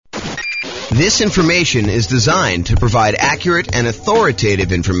This information is designed to provide accurate and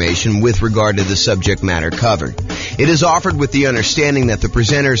authoritative information with regard to the subject matter covered. It is offered with the understanding that the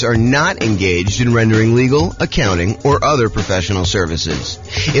presenters are not engaged in rendering legal, accounting, or other professional services.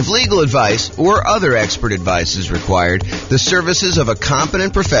 If legal advice or other expert advice is required, the services of a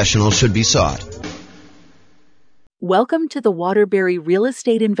competent professional should be sought. Welcome to the Waterbury Real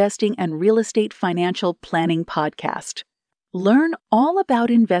Estate Investing and Real Estate Financial Planning Podcast. Learn all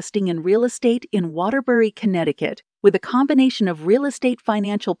about investing in real estate in Waterbury, Connecticut, with a combination of real estate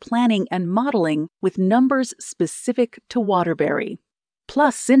financial planning and modeling with numbers specific to Waterbury,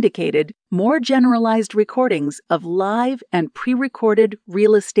 plus syndicated, more generalized recordings of live and pre-recorded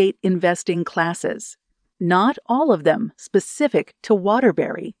real estate investing classes. Not all of them specific to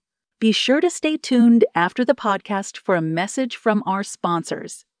Waterbury. Be sure to stay tuned after the podcast for a message from our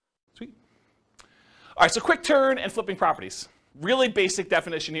sponsors. Sweet. All right, so quick turn and flipping properties. Really basic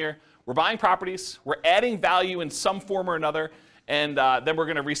definition here. We're buying properties, we're adding value in some form or another, and then we're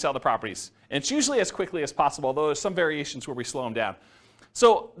going to resell the properties. And it's usually as quickly as possible, although there's some variations where we slow them down.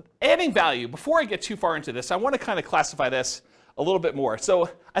 So adding value, before I get too far into this, I want to kind of classify this a little bit more. So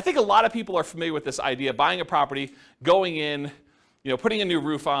I think a lot of people are familiar with this idea, buying a property, going in, putting a new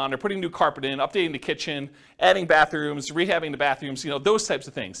roof on or putting new carpet in, updating the kitchen, adding bathrooms, rehabbing the bathrooms, those types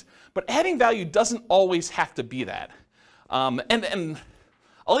of things. But adding value doesn't always have to be that. And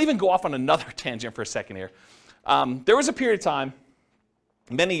I'll even go off on another tangent for a second here. There was a period of time,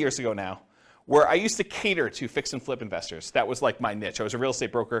 many years ago now, where I used to cater to fix and flip investors. That was like my niche. I was a real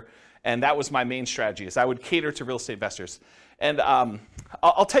estate broker, and that was my main strategy, is I would cater to real estate investors. And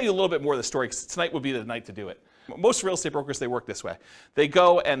I'll tell you a little bit more of the story, because tonight would be the night to do it. Most real estate brokers, they work this way. They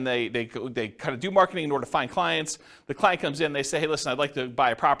go and they kind of do marketing in order to find clients. The client comes in, they say, hey, listen, I'd like to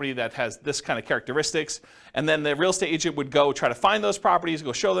buy a property that has this kind of characteristics. And then the real estate agent would go try to find those properties,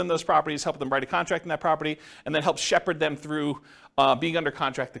 go show them those properties, help them write a contract on that property, and then help shepherd them through being under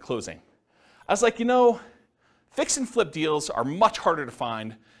contract to closing. I was like, fix and flip deals are much harder to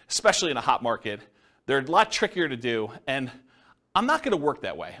find, especially in a hot market. They're a lot trickier to do, and I'm not going to work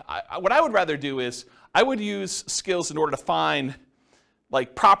that way. What I would rather do is I would use skills in order to find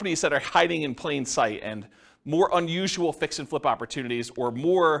properties that are hiding in plain sight and more unusual fix and flip opportunities, or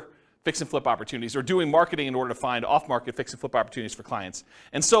more fix and flip opportunities, or doing marketing in order to find off-market fix and flip opportunities for clients.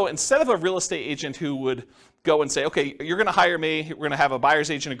 And so instead of a real estate agent who would go and say, okay, you're going to hire me, we're going to have a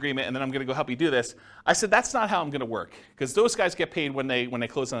buyer's agent agreement, and then I'm going to go help you do this, I said, that's not how I'm going to work, because those guys get paid when they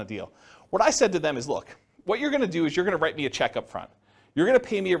close on a deal. What I said to them is, look, what you're going to do is you're going to write me a check up front. You're going to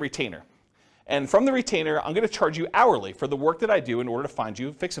pay me a retainer. And from the retainer, I'm going to charge you hourly for the work that I do in order to find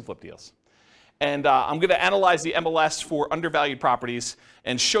you fix and flip deals. And I'm going to analyze the MLS for undervalued properties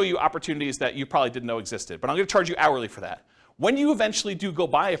and show you opportunities that you probably didn't know existed. But I'm going to charge you hourly for that. When you eventually do go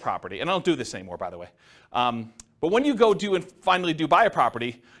buy a property, and I don't do this anymore, by the way, but when you go do and finally do buy a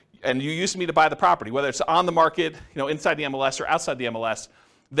property, and you use me to buy the property, whether it's on the market, inside the MLS or outside the MLS,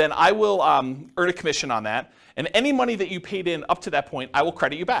 then I will earn a commission on that. And any money that you paid in up to that point, I will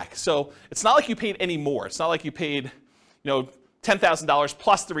credit you back. So it's not like you paid any more. It's not like you paid, $10,000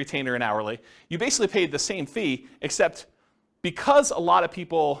 plus the retainer and hourly. You basically paid the same fee, except because a lot of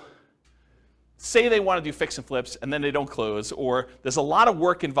people say they want to do fix and flips and then they don't close, or there's a lot of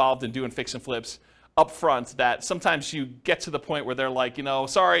work involved in doing fix and flips up front, that sometimes you get to the point where they're like,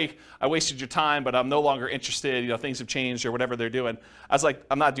 sorry, I wasted your time, but I'm no longer interested, things have changed or whatever they're doing. I was like,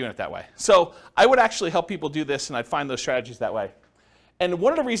 I'm not doing it that way. So I would actually help people do this, and I'd find those strategies that way. And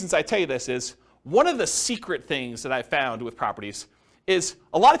one of the reasons I tell you this is, one of the secret things that I found with properties is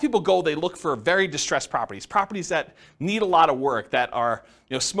a lot of people they look for very distressed properties that need a lot of work, that are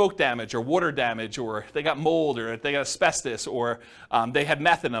smoke damage or water damage, or they got mold, or they got asbestos, or they had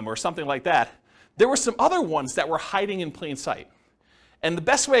meth in them or something like that. There were some other ones that were hiding in plain sight. And the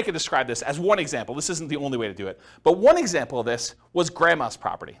best way I could describe this, as one example, this isn't the only way to do it, but one example of this was grandma's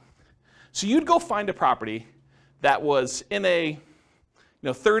property. So you'd go find a property that was in a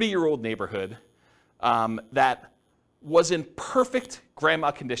 30-year-old neighborhood that was in perfect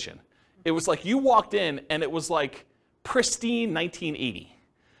grandma condition. It was like you walked in and it was like pristine 1980.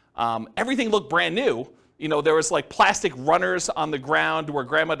 Everything looked brand new. There was plastic runners on the ground where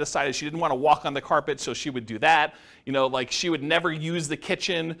grandma decided she didn't want to walk on the carpet, so she would do that. She would never use the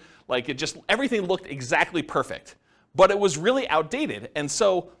kitchen. Everything looked exactly perfect. But it was really outdated. And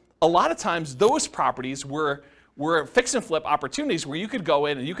so a lot of times those properties were fix and flip opportunities where you could go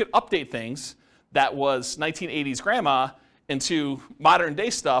in and you could update things that was 1980s grandma into modern day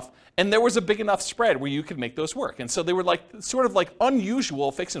stuff, and there was a big enough spread where you could make those work. And so they were sort of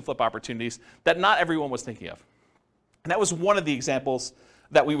unusual fix and flip opportunities that not everyone was thinking of. And that was one of the examples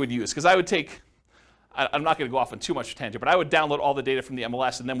that we would use. Because I would take, I'm not going to go off on too much tangent, but I would download all the data from the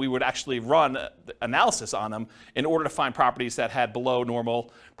MLS, and then we would actually run analysis on them in order to find properties that had below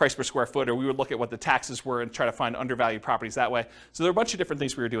normal price per square foot, or we would look at what the taxes were and try to find undervalued properties that way. So there are a bunch of different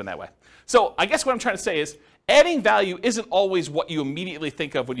things we were doing that way. So I guess what I'm trying to say is adding value isn't always what you immediately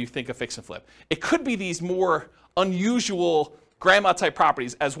think of when you think of fix and flip. It could be these more unusual grandma type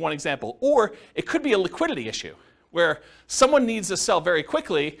properties as one example, or it could be a liquidity issue, where someone needs to sell very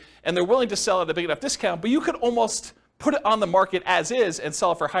quickly and they're willing to sell at a big enough discount, but you could almost put it on the market as is and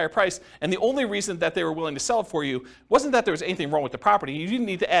sell it for a higher price. And the only reason that they were willing to sell it for you wasn't that there was anything wrong with the property. You didn't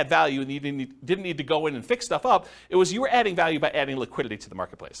need to add value and you didn't need to go in and fix stuff up. It was you were adding value by adding liquidity to the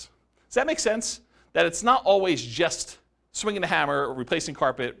marketplace. Does that make sense? That it's not always just swinging the hammer, or replacing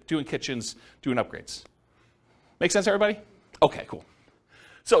carpet, doing kitchens, doing upgrades. Make sense, everybody? Okay, cool.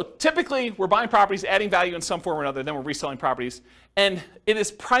 So typically, we're buying properties, adding value in some form or another, then we're reselling properties, and it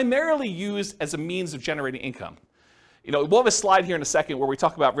is primarily used as a means of generating income. We'll have a slide here in a second where we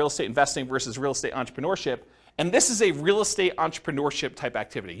talk about real estate investing versus real estate entrepreneurship, and this is a real estate entrepreneurship type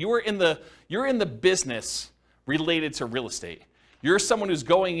activity. You're in the business related to real estate. You're someone who's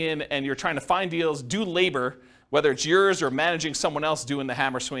going in and you're trying to find deals, do labor, whether it's yours or managing someone else doing the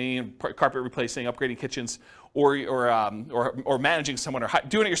hammer swinging, carpet replacing, upgrading kitchens, or managing someone, or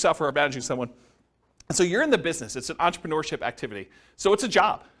doing it yourself, or managing someone. And so you're in the business. It's an entrepreneurship activity. So it's a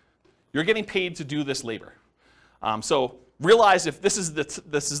job. You're getting paid to do this labor. So realize if this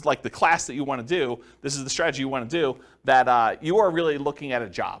is like the class that you want to do, this is the strategy you want to do, that you are really looking at a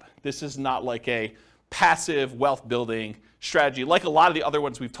job. This is not like a passive wealth building strategy like a lot of the other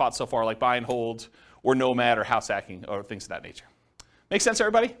ones we've taught so far, like buy and hold, or nomad, or house hacking, or things of that nature. Make sense,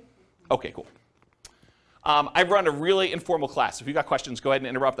 everybody? Okay, cool. I run a really informal class. If you got questions, go ahead and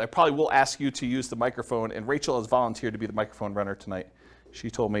interrupt. I probably will ask you to use the microphone, and Rachel has volunteered to be the microphone runner tonight.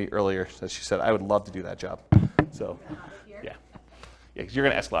 She told me earlier that she said, I would love to do that job. So, yeah, because you're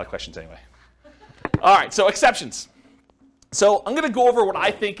going to ask a lot of questions anyway. All right, so exceptions. So I'm going to go over what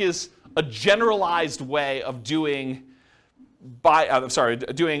I think is a generalized way of doing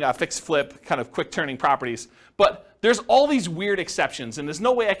fix flip, kind of quick turning properties. But there's all these weird exceptions, and there's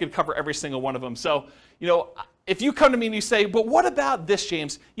no way I could cover every single one of them. So, if you come to me and you say, but what about this,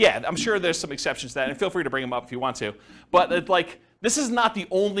 James? Yeah, I'm sure there's some exceptions to that, and feel free to bring them up if you want to. But this is not the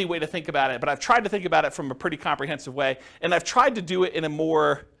only way to think about it, but I've tried to think about it from a pretty comprehensive way, and I've tried to do it in a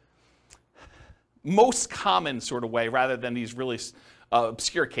more most common sort of way rather than these really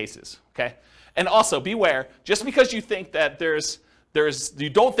obscure cases, okay? And also, beware, just because you think that you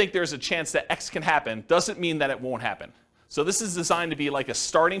don't think there's a chance that X can happen doesn't mean that it won't happen. So this is designed to be like a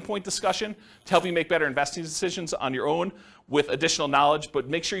starting point discussion to help you make better investing decisions on your own with additional knowledge, but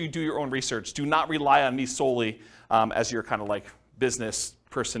make sure you do your own research. Do not rely on me solely as your kind of like business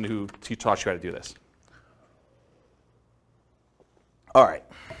person who taught you how to do this. All right.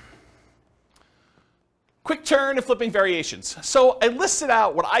 Quick turn and flipping variations. So I listed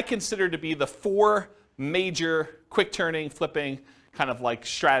out what I consider to be the 4 major quick turning, flipping kind of like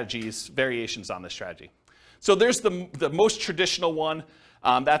strategies, variations on this strategy. So there's the most traditional one.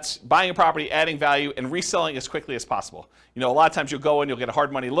 That's buying a property, adding value, and reselling as quickly as possible. A lot of times you'll go in, you'll get a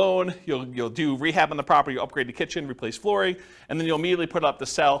hard money loan, you'll do rehab on the property, you'll upgrade the kitchen, replace flooring, and then you'll immediately put it up to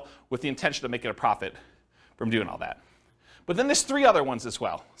sell with the intention of making a profit from doing all that. But then there's 3 other ones as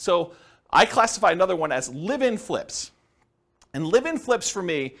well. So I classify another one as live-in flips. And live-in flips for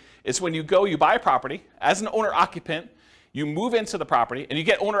me is when you buy a property as an owner-occupant, you move into the property, and you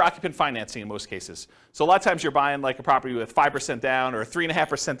get owner-occupant financing in most cases. So a lot of times you're buying like a property with 5% down, or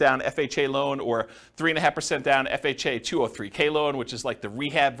 3.5% down FHA loan, or 3.5% down FHA 203K loan, which is like the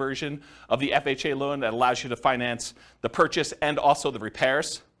rehab version of the FHA loan that allows you to finance the purchase and also the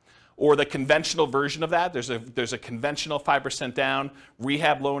repairs. Or the conventional version of that, there's a conventional 5% down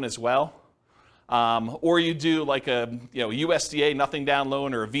rehab loan as well. Or you do like a USDA nothing down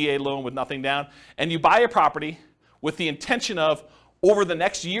loan, or a VA loan with nothing down, and you buy a property with the intention of, over the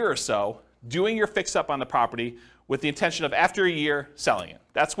next year or so, doing your fix-up on the property with the intention of, after a year, selling it.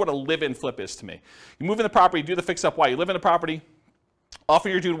 That's what a live-in flip is to me. You move in the property, do the fix-up while you live in the property,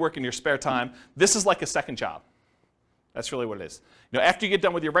 often you're doing work in your spare time. This is like a second job. That's really what it is. After you get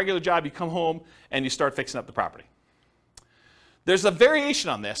done with your regular job, you come home and you start fixing up the property. There's a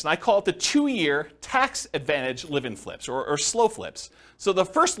variation on this, and I call it the 2-year tax advantage live-in flips, or slow flips. So the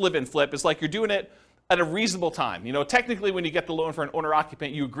first live-in flip is like you're doing it at a reasonable time. Technically when you get the loan for an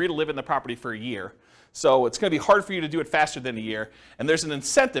owner-occupant, you agree to live in the property for a year. So it's going to be hard for you to do it faster than a year. And there's an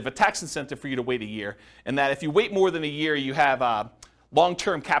incentive, a tax incentive for you to wait a year. And that if you wait more than a year, you have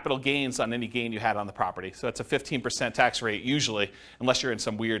long-term capital gains on any gain you had on the property. So that's a 15% tax rate usually, unless you're in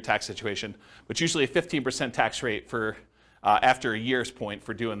some weird tax situation, but usually a 15% tax rate for after a year's point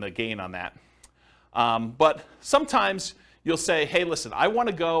for doing the gain on that. But sometimes you'll say, hey, listen, I want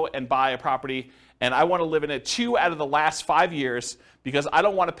to go and buy a property and I want to live in it 2 out of the last 5 years because I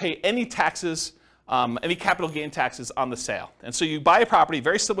don't want to pay any taxes, any capital gain taxes on the sale. And so you buy a property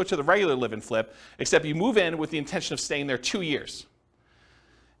very similar to the regular live and flip, except you move in with the intention of staying there 2 years.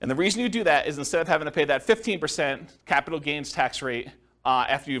 And the reason you do that is instead of having to pay that 15% capital gains tax rate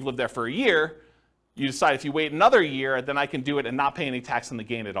after you've lived there for a year, you decide if you wait another year, then I can do it and not pay any tax on the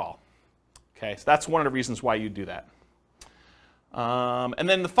gain at all. Okay, so that's one of the reasons why you do that. And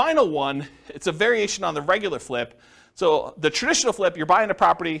then the final one, it's a variation on the regular flip. So the traditional flip, you're buying a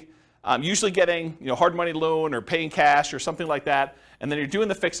property, usually getting hard money loan or paying cash or something like that, and then you're doing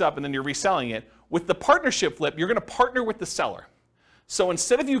the fix up and then you're reselling it. With the partnership flip, you're going to partner with the seller. So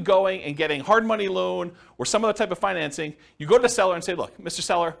instead of you going and getting hard money loan or some other type of financing, you go to the seller and say, look, Mr.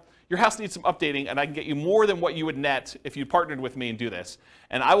 Seller, your house needs some updating and I can get you more than what you would net if you partnered with me and do this.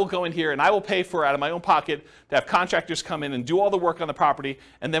 And I will go in here and I will pay for it out of my own pocket to have contractors come in and do all the work on the property.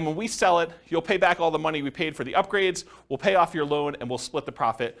 And then when we sell it, you'll pay back all the money we paid for the upgrades, we'll pay off your loan and we'll split the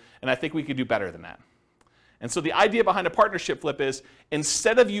profit. And I think we could do better than that. And so the idea behind a partnership flip is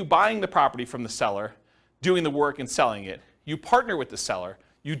instead of you buying the property from the seller, doing the work and selling it, you partner with the seller,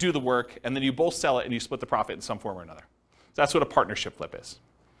 you do the work, and then you both sell it and you split the profit in some form or another. So that's what a partnership flip is.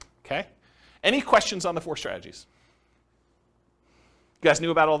 Okay? Any questions on the 4 strategies? You guys knew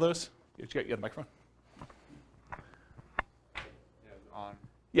about all those? You have the microphone? On.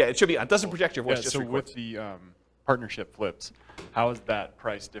 Yeah, it should be on. It doesn't project your voice. Yeah, just so records. with the partnership flips, how is that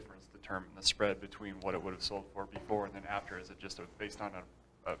price difference determined, the spread between what it would have sold for before and then after? Is it just based on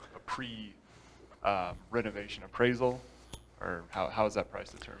a pre-renovation appraisal? Or how is that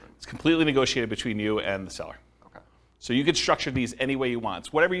price determined? It's completely negotiated between you and the seller. Okay. So you can structure these any way you want.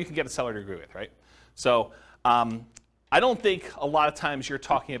 It's whatever you can get a seller to agree with, right? So I don't think a lot of times you're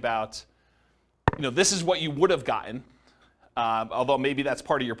talking about, this is what you would have gotten, although maybe that's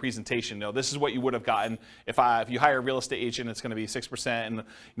part of your presentation. This is what you would have gotten if you hire a real estate agent. It's going to be 6%, and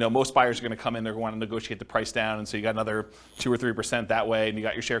most buyers are going to come in. They're going to negotiate the price down, and so you got another 2 or 3% that way, and you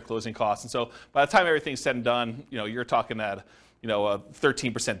got your share closing costs. And so by the time everything's said and done, you're talking at a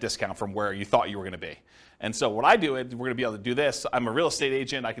 13% discount from where you thought you were going to be. And so what I do, we're going to be able to do this. I'm a real estate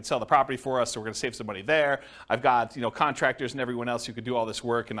agent. I can sell the property for us, so we're going to save some money there. I've got contractors and everyone else who could do all this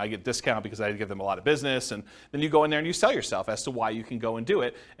work, and I get discount because I give them a lot of business. And then you go in there and you sell yourself as to why you can go and do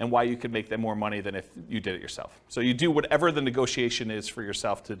it and why you can make them more money than if you did it yourself. So you do whatever the negotiation is for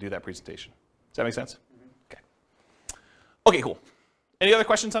yourself to do that presentation. Does that make sense? Mm-hmm. Okay. Okay, cool. Any other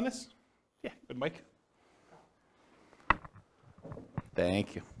questions on this? Yeah, good, Mike.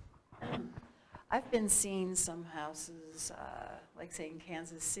 Thank you. I've been seeing some houses, like say in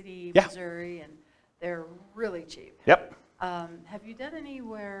Kansas City, Yeah. Missouri, and they're really cheap. Yep. Have you done any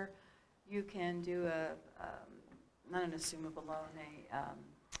where you can do not an assumable loan,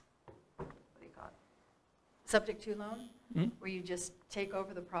 what do you call it? Subject to loan, Mm-hmm. where you just take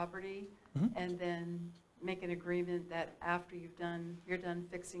over the property and then make an agreement that after you're done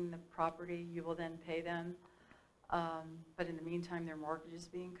fixing the property, you will then pay them. But in the meantime, their mortgage is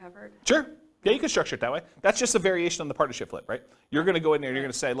being covered. Sure. Yeah, you can structure it that way. That's just a variation on the partnership flip, right? You're going to go in there and you're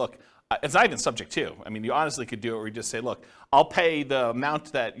going to say, look, it's not even subject to. I mean, you honestly could do it where you just say, look, I'll pay the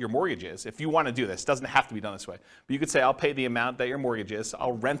amount that your mortgage is. If you want to do this, it doesn't have to be done this way. But you could say, I'll pay the amount that your mortgage is.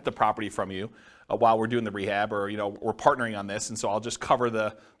 I'll rent the property from you while we're doing the rehab, or we're partnering on this, and so I'll just cover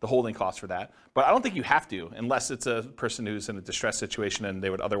the holding costs for that. But I don't think you have to, unless it's a person who's in a distressed situation and they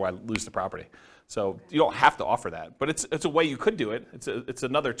would otherwise lose the property. So you don't have to offer that, but it's a way you could do it. It's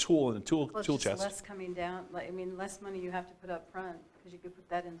another tool in the tool Well, it's chest. just less coming down, less money you have to put up front, because you could put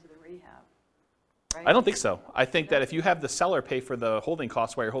that into the rehab, right? I don't think so. I think that if you have the seller pay for the holding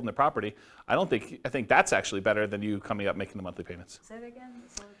costs while you're holding the property, I think that's actually better than you coming up making the monthly payments. Say that again? The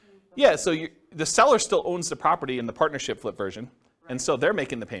seller can- Yeah, so the seller still owns the property in the partnership flip version, and so they're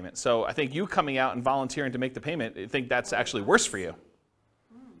making the payment. So I think you coming out and volunteering to make the payment, I think that's actually worse for you.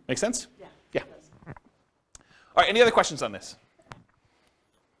 Make sense? Yeah. Yeah. All right, any other questions on this? Do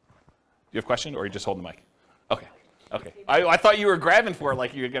you have a question, or are you just holding the mic? Okay. I thought you were grabbing for it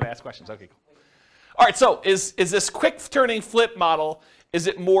like you were going to ask questions. Okay, cool. All right, so is this quick turning flip model, is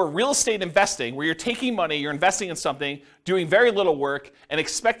it more real estate investing where you're taking money, you're investing in something, doing very little work, and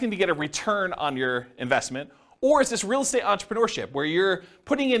expecting to get a return on your investment? Or is this real estate entrepreneurship where you're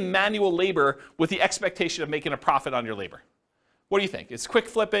putting in manual labor with the expectation of making a profit on your labor? What do you think? Is quick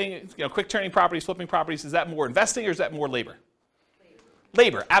flipping, quick turning properties, flipping properties, is that more investing or is that more labor?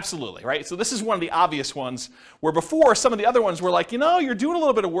 Labor, absolutely, right? So this is one of the obvious ones where before some of the other ones were like, you're doing a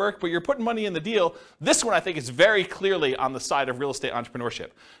little bit of work, but you're putting money in the deal. This one I think is very clearly on the side of real estate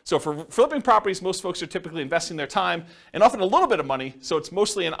entrepreneurship. So for flipping properties, most folks are typically investing their time and often a little bit of money, so it's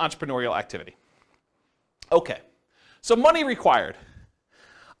mostly an entrepreneurial activity. Okay, so money required.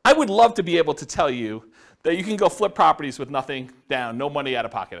 I would love to be able to tell you that you can go flip properties with nothing down, no money out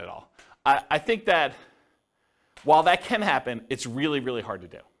of pocket at all. I think that while that can happen, it's really, really hard to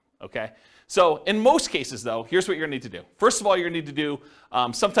do, okay? So in most cases, though, here's what you're gonna need to do. First of all, you're gonna need to do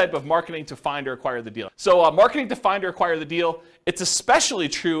some type of marketing to find or acquire the deal. So marketing to find or acquire the deal, it's especially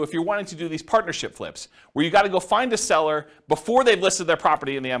true if you're wanting to do these partnership flips, where you gotta go find a seller before they've listed their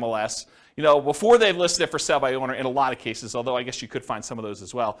property in the MLS, before they've listed it for sale by owner in a lot of cases, although I guess you could find some of those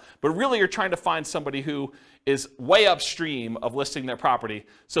as well. But really you're trying to find somebody who is way upstream of listing their property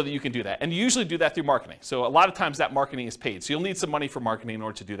so that you can do that. And you usually do that through marketing. So a lot of times that marketing is paid. So you'll need some money for marketing in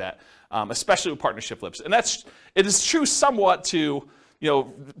order to do that, especially with partnership flips. And it is true somewhat to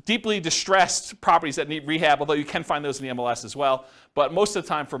deeply distressed properties that need rehab, although you can find those in the MLS as well. But most of the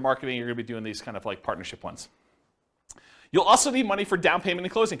time for marketing, you're gonna be doing these kind of like partnership ones. You'll also need money for down payment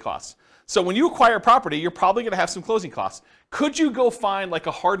and closing costs. So when you acquire property, you're probably going to have some closing costs. Could you go find like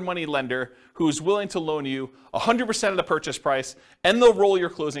a hard money lender who's willing to loan you 100% of the purchase price, and they'll roll your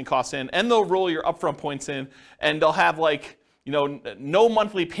closing costs in, and they'll roll your upfront points in, and they'll have no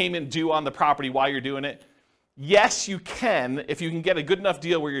monthly payment due on the property while you're doing it? Yes, you can if you can get a good enough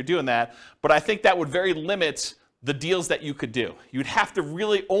deal where you're doing that, but I think that would very limit the deals that you could do. You'd have to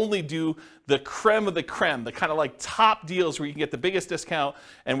really only do the creme of the creme, the kind of like top deals where you can get the biggest discount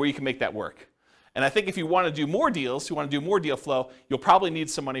and where you can make that work. And I think if you want to do more deals, you want to do more deal flow, you'll probably need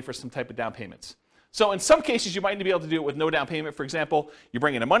some money for some type of down payments. So in some cases, you might be able to do it with no down payment. For example, you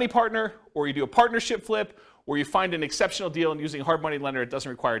bring in a money partner, or you do a partnership flip, or you find an exceptional deal and using a hard money lender, it doesn't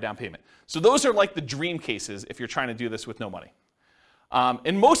require down payment. So those are like the dream cases if you're trying to do this with no money.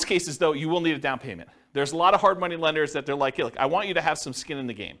 In most cases, though, you will need a down payment. There's a lot of hard money lenders that they're like, hey, look, I want you to have some skin in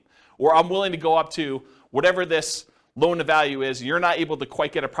the game. Or I'm willing to go up to whatever this loan to value is. You're not able to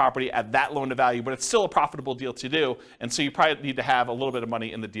quite get a property at that loan to value, but it's still a profitable deal to do. And so you probably need to have a little bit of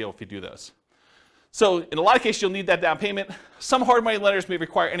money in the deal if you do those. So in a lot of cases, you'll need that down payment. Some hard money lenders may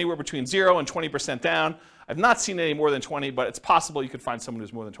require anywhere between 0 and 20% down. I've not seen any more than 20, but it's possible you could find someone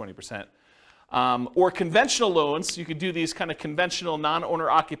who's more than 20%. Or conventional loans, you could do these kind of conventional non-owner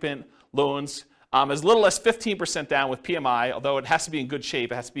occupant loans as little as 15% down with PMI, although it has to be in good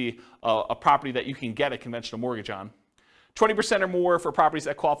shape. It has to be a property that you can get a conventional mortgage on. 20% or more for properties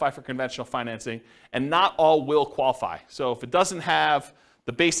that qualify for conventional financing, and not all will qualify. So if it doesn't have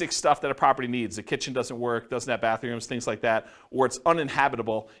the basic stuff that a property needs, the kitchen doesn't work, doesn't have bathrooms, things like that, or it's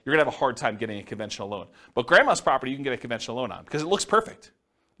uninhabitable, you're gonna have a hard time getting a conventional loan. But grandma's property, you can get a conventional loan on because it looks perfect.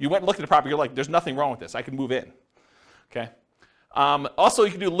 You went and looked at the property, you're like, there's nothing wrong with this, I can move in, okay? Also,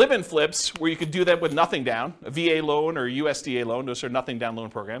 you can do live-in flips where you could do that with nothing down, a VA loan or a USDA loan, those are nothing down loan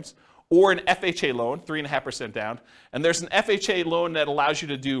programs, or an FHA loan, 3.5% down. And there's an FHA loan that allows you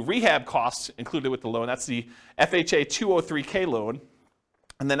to do rehab costs included with the loan. That's the FHA 203K loan.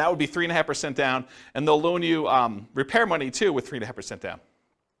 And then that would be 3.5% down, and they'll loan you repair money too with 3.5% down.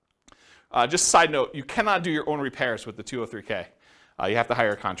 Just a side note, you cannot do your own repairs with the 203K. You have to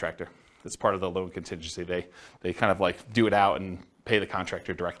hire a contractor. That's part of the loan contingency. They kind of like do it out and pay the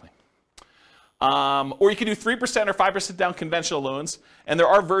contractor directly. Or you can do 3% or 5% down conventional loans, and there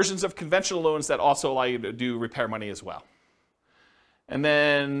are versions of conventional loans that also allow you to do repair money as well. And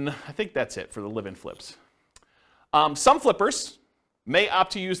then I think that's it for the live-in flips. Some flippers may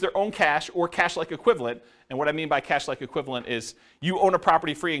opt to use their own cash or cash-like equivalent, and what I mean by cash-like equivalent is you own a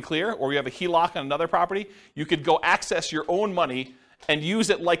property free and clear, or you have a HELOC on another property, you could go access your own money and use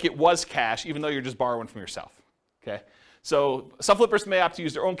it like it was cash, even though you're just borrowing from yourself, okay? So some flippers may opt to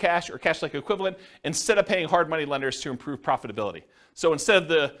use their own cash or cash-like equivalent instead of paying hard money lenders to improve profitability. So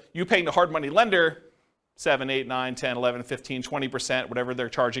instead of you paying the hard money lender 7, 8, 9, 10, 11, 15, 20%, whatever they're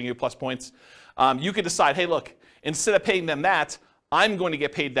charging you plus points, you could decide, hey, look, instead of paying them that, I'm going to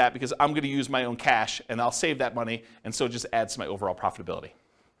get paid that because I'm going to use my own cash and I'll save that money, and so it just adds to my overall profitability,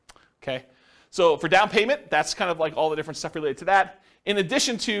 okay? So for down payment, that's kind of like all the different stuff related to that. In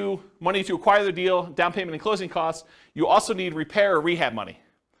addition to money to acquire the deal, down payment and closing costs, you also need repair or rehab money.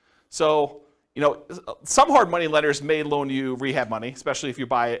 So, some hard money lenders may loan you rehab money, especially if you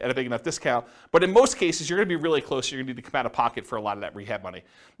buy it at a big enough discount. But in most cases, you're going to be really close. You're going to need to come out of pocket for a lot of that rehab money.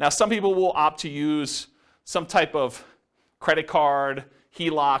 Now, some people will opt to use some type of credit card,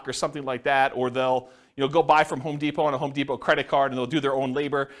 HELOC, or something like that, or they'll go buy from Home Depot on a Home Depot credit card, and they'll do their own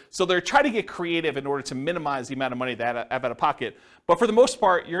labor. So they're trying to get creative in order to minimize the amount of money they have out of pocket. But for the most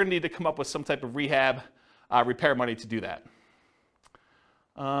part, you're going to need to come up with some type of rehab, repair money to do that.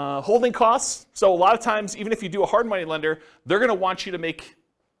 Holding costs. So a lot of times, even if you do a hard money lender, they're going to want you to make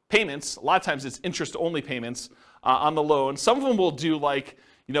payments. A lot of times it's interest-only payments on the loan. Some of them will do like,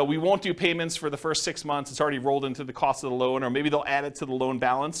 we won't do payments for the first 6 months. It's already rolled into the cost of the loan, or maybe they'll add it to the loan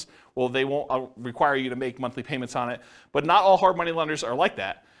balance. Well, they won't require you to make monthly payments on it. But not all hard money lenders are like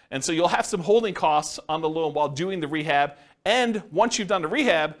that. And so you'll have some holding costs on the loan while doing the rehab. And once you've done the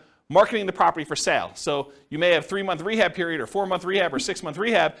rehab, marketing the property for sale. So you may have 3-month rehab period, or 4-month rehab, or 6-month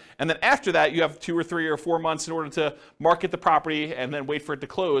rehab, and then after that you have 2 or 3 or 4 months in order to market the property and then wait for it to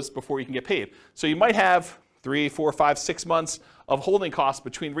close before you can get paid. So you might have 3, 4, 5, 6 months of holding costs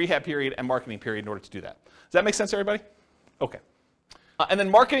between rehab period and marketing period in order to do that. Does that make sense, everybody? Okay. And then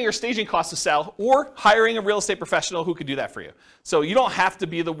marketing or staging costs to sell, or hiring a real estate professional who could do that for you. So you don't have to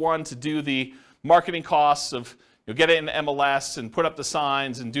be the one to do the marketing costs of get it in MLS and put up the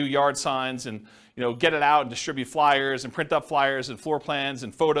signs and do yard signs and get it out and distribute flyers and print up flyers and floor plans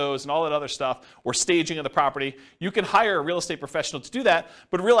and photos and all that other stuff, or staging of the property. You can hire a real estate professional to do that,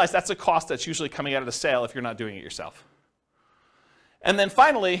 but realize that's a cost that's usually coming out of the sale if you're not doing it yourself. And then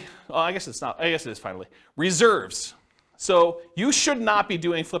finally, I guess it is finally, reserves. So you should not be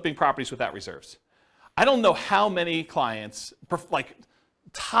doing flipping properties without reserves. I don't know how many clients, like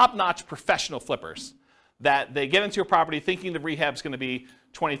top-notch professional flippers, that they get into a property thinking the rehab's going to be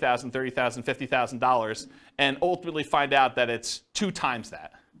 $20,000, $30,000, $50,000, and ultimately find out that it's 2 times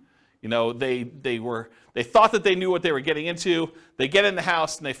that. They thought that they knew what they were getting into. They get in the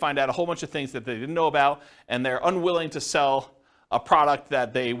house and they find out a whole bunch of things that they didn't know about, and they're unwilling to sell a product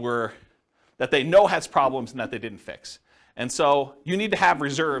that they know has problems and that they didn't fix. And so you need to have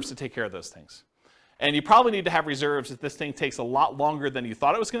reserves to take care of those things. And you probably need to have reserves if this thing takes a lot longer than you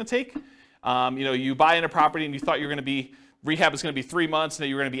thought it was going to take. You buy in a property and you thought rehab was going to be 3 months, and that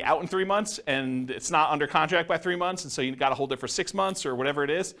you were going to be out in 3 months, and it's not under contract by 3 months, and so you got to hold it for 6 months or whatever it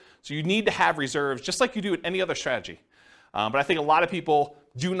is. So you need to have reserves, just like you do with any other strategy. But I think a lot of people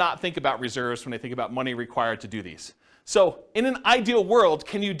do not think about reserves when they think about money required to do these. So in an ideal world,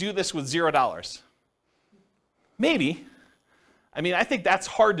 can you do this with $0? Maybe. I think that's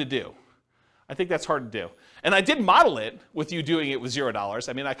hard to do. And I did model it with you doing it with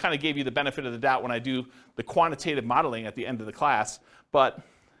 $0. I kind of gave you the benefit of the doubt when I do the quantitative modeling at the end of the class, but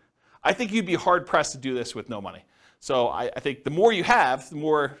I think you'd be hard-pressed to do this with no money. So I think the more you have, the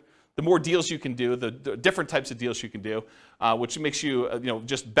more deals you can do, the different types of deals you can do, which makes you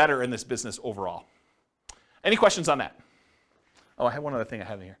just better in this business overall. Any questions on that? Oh, I have one other thing I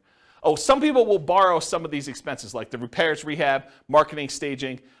have in here. Oh, some people will borrow some of these expenses, like the repairs, rehab, marketing,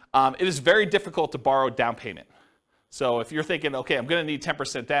 staging. It is very difficult to borrow down payment. So if you're thinking, okay, I'm going to need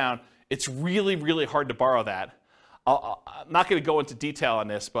 10% down, it's really, really hard to borrow that. I'm not going to go into detail on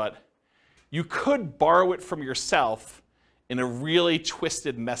this, but you could borrow it from yourself in a really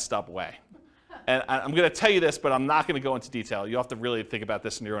twisted, messed up way. And I'm going to tell you this, but I'm not going to go into detail. You'll have to really think about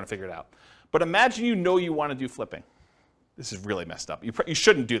this and you're going to figure it out. But imagine you want to do flipping. This is really messed up. You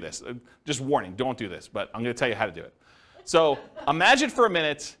shouldn't do this. Just warning, don't do this, but I'm going to tell you how to do it. So imagine for a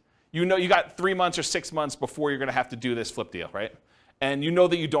minute, you got 3 months or 6 months before you're going to have to do this flip deal, right? And you know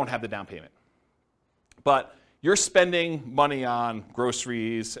that you don't have the down payment. But you're spending money on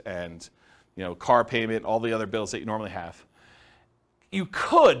groceries and car payment, all the other bills that you normally have. You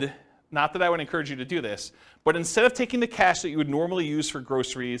could, not that I would encourage you to do this, but instead of taking the cash that you would normally use for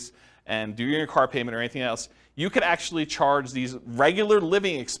groceries and doing your car payment or anything else, you could actually charge these regular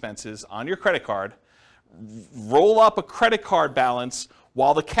living expenses on your credit card, roll up a credit card balance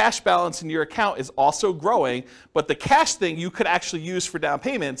while the cash balance in your account is also growing, but the cash thing you could actually use for down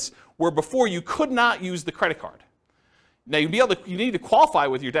payments, where before you could not use the credit card. Now you need to qualify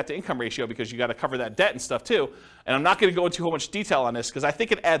with your debt to income ratio because you got to cover that debt and stuff too. And I'm not going to go into too much detail on this because I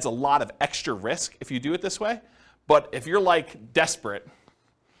think it adds a lot of extra risk if you do it this way. But if you're like desperate,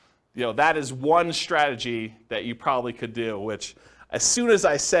 that is one strategy that you probably could do, which as soon as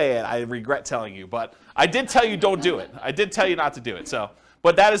I say it, I regret telling you. But I did tell you don't do it. I did tell you not to do it.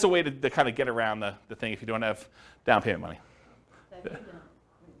 But that is a way to kind of get around the thing if you don't have down payment money. Have you done it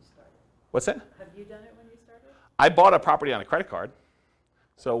when you started? What's that? Have you done it when you started? I bought a property on a credit card.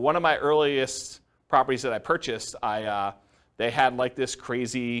 So one of my earliest properties that I purchased, they had like this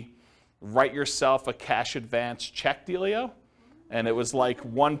crazy write yourself a cash advance check dealio. And it was like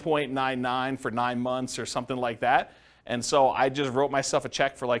 1.99 for 9 months or something like that. And so I just wrote myself a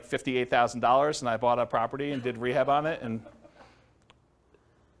check for like $58,000 and I bought a property and did rehab on it. And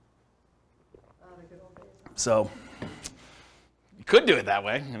So you could do it that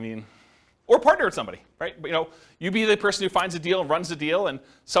way. I mean, or partner with somebody, right? You know, you be the person who finds a deal and runs the deal, and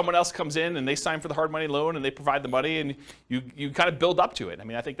someone else comes in and they sign for the hard money loan and they provide the money, and you kind of build up to it. I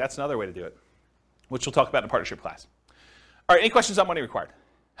mean, I think that's another way to do it, which we'll talk about in a partnership class. All right, any questions on money required?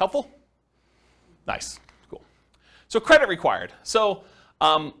 Helpful? Nice, cool. So credit required. So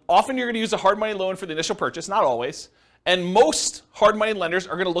often you're going to use a hard money loan for the initial purchase, not always. And most hard money lenders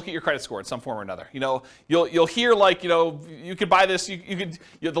are going to look at your credit score in some form or another. You know, you'll hear like, you know, you could buy this. You could.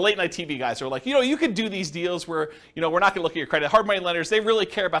 You know, the late night TV guys are like, you know, you could do these deals where, you know, we're not going to look at your credit. Hard money lenders, they really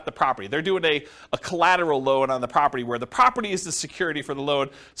care about the property. They're doing a collateral loan on the property where the property is the security for the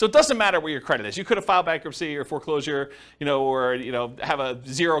loan. So it doesn't matter what your credit is. You could have filed bankruptcy or foreclosure, you know, or you know, have a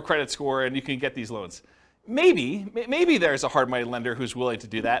 0 credit score and you can get these loans. Maybe there's a hard money lender who's willing to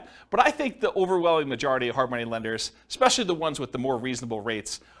do that, but I think the overwhelming majority of hard money lenders, especially the ones with the more reasonable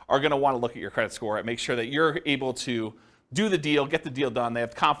rates, are going to want to look at your credit score and make sure that you're able to do the deal, get the deal done. They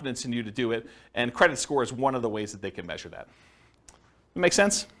have confidence in you to do it, and credit score is one of the ways that they can measure that. Make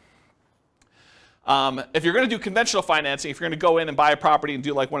sense? If you're going to do conventional financing, if you're going to go in and buy a property and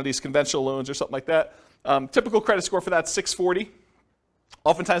do like one of these conventional loans or something like that, typical credit score for that is 640.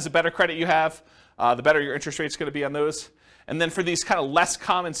 Oftentimes, the better credit you have, the better your interest rate's going to be on those. And then for these kind of less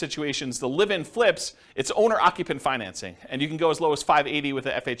common situations, the live-in flips, it's owner-occupant financing. And you can go as low as 580 with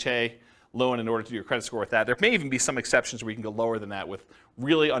an FHA loan in order to do your credit score with that. There may even be some exceptions where you can go lower than that with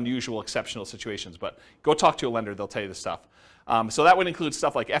really unusual, exceptional situations. But go talk to a lender. They'll tell you this stuff. So that would include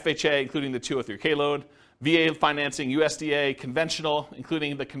stuff like FHA, including the 203K loan, VA financing, USDA, conventional,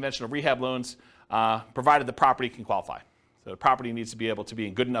 including the conventional rehab loans, provided the property can qualify. So the property needs to be able to be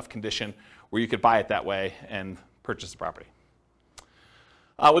in good enough condition where you could buy it that way and purchase the property.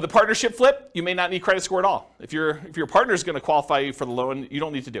 With a partnership flip, you may not need credit score at all. If your partner is going to qualify you for the loan, you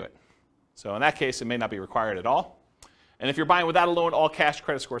don't need to do it. So in that case, it may not be required at all. And if you're buying without a loan, all cash,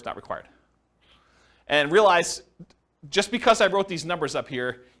 credit score is not required. And realize, just because I wrote these numbers up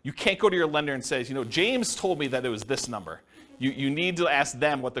here, you can't go to your lender and say, you know, James told me that it was this number. You need to ask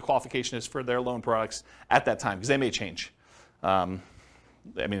them what the qualification is for their loan products at that time, because they may change. I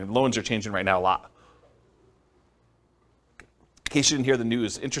mean, loans are changing right now a lot. In case you didn't hear the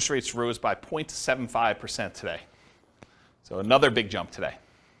news, interest rates rose by 0.75% today. So another big jump today.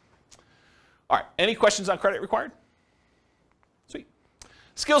 All right, any questions on credit required? Sweet.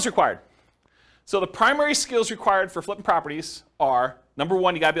 Skills required. So the primary skills required for flipping properties are, number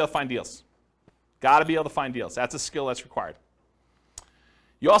one, you got to be able to find deals. Got to be able to find deals. That's a skill that's required.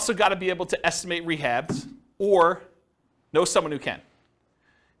 You also got to be able to estimate rehabs or know someone who can.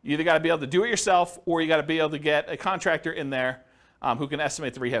 You either got to be able to do it yourself, or you got to be able to get a contractor in there who can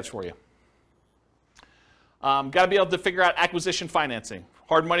estimate the rehabs for you. Got to be able to figure out acquisition financing,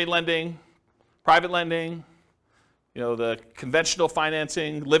 hard money lending, private lending, you know, the conventional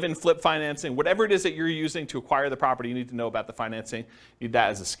financing, live-in flip financing, whatever it is that you're using to acquire the property, you need to know about the financing. You need that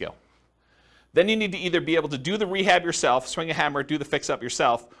as a skill. Then you need to either be able to do the rehab yourself, swing a hammer, do the fix-up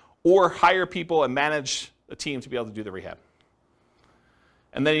yourself, or hire people and manage a team to be able to do the rehab.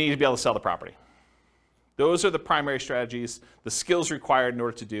 And then you need to be able to sell the property. Those are the primary strategies, the skills required in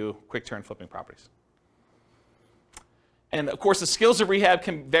order to do quick turn flipping properties. And of course, the skills of rehab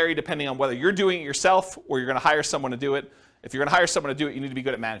can vary depending on whether you're doing it yourself or you're going to hire someone to do it. If you're going to hire someone to do it, you need to be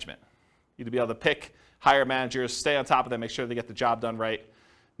good at management. You need to be able to pick, hire managers, stay on top of them, make sure they get the job done right,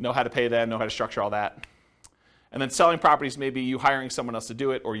 know how to pay them, know how to structure all that. And then selling properties may be you hiring someone else to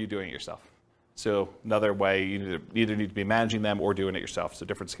do it or you doing it yourself. So another way, you either need to be managing them or doing it yourself, so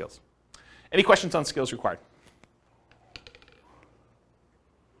different skills. Any questions on skills required?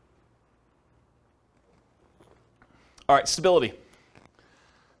 All right, stability.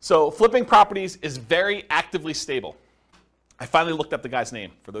 So flipping properties is very actively stable. I finally looked up the guy's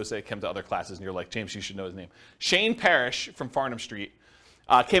name, for those that came to other classes and you're like, James, you should know his name. Shane Parrish from Farnham Street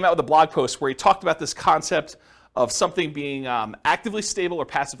came out with a blog post where he talked about this concept of something being actively stable or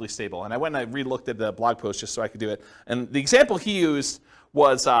passively stable. And I went and I re-looked at the blog post just so I could do it. And the example he used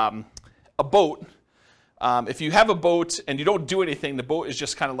was a boat. If you have a boat and you don't do anything, the boat is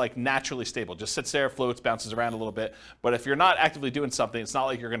just kind of like naturally stable. Just sits there, floats, bounces around a little bit. But if you're not actively doing something, it's not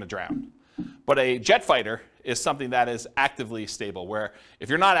like you're going to drown. But a jet fighter is something that is actively stable, where if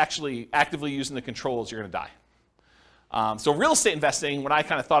you're not actually actively using the controls, you're going to die. So real estate investing, when I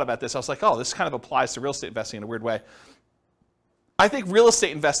kind of thought about this, I was like, oh, this kind of applies to real estate investing in a weird way. I think real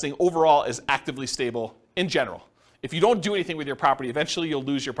estate investing overall is actively stable in general. If you don't do anything with your property, eventually you'll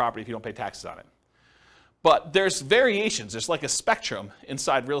lose your property if you don't pay taxes on it. But there's variations. There's like a spectrum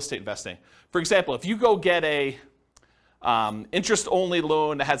inside real estate investing. For example, if you go get a interest-only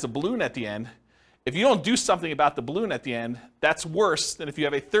loan that has a balloon at the end, If you don't do something about the balloon at the end, that's worse than if you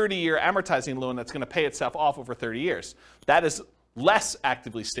have a 30-year amortizing loan that's going to pay itself off over 30 years. That is less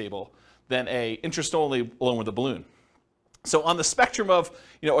actively stable than a interest-only loan with a balloon. So on the spectrum of,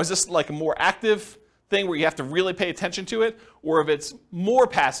 is this like a more active thing where you have to really pay attention to it, or if it's more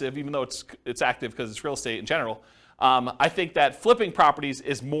passive, even though it's active because it's real estate in general, I think that flipping properties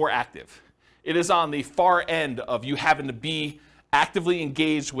is more active. It is on the far end of you having to be actively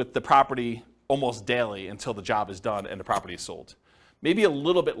engaged with the property almost daily until the job is done and the property is sold. Maybe a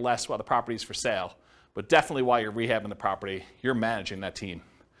little bit less while the property is for sale, but definitely while you're rehabbing the property, you're managing that team.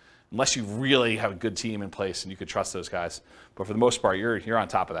 Unless you really have a good team in place and you could trust those guys. But for the most part, you're on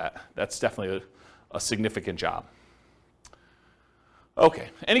top of that. That's definitely a significant job. Okay,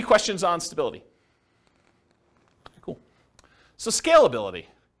 any questions on stability? Cool. So scalability.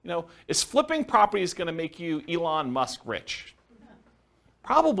 Is flipping properties going to make you Elon Musk rich?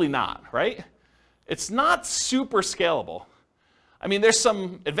 Probably not, right? It's not super scalable. I mean, there's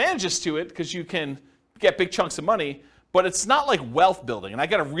some advantages to it because you can get big chunks of money, but it's not like wealth building. And I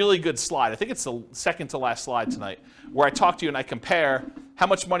got a really good slide. I think it's the second to last slide tonight, where I talk to you and I compare how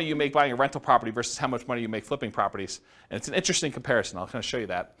much money you make buying a rental property versus how much money you make flipping properties. And it's an interesting comparison. I'll kind of show you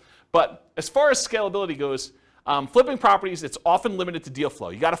that. But as far as scalability goes, flipping properties, it's often limited to deal flow.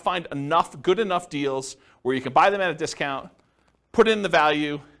 You got to find good enough deals where you can buy them at a discount, put in the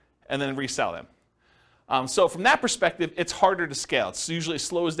value, and then resell them. So from that perspective, it's harder to scale. It usually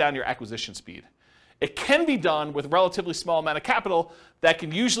slows down your acquisition speed. It can be done with a relatively small amount of capital that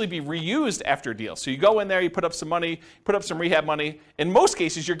can usually be reused after a deal. So you go in there, you put up some money, put up some rehab money. In most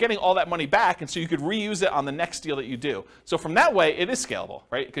cases, you're getting all that money back, and so you could reuse it on the next deal that you do. So from that way, it is scalable,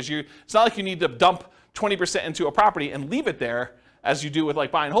 right? Because it's not like you need to dump 20% into a property and leave it there as you do with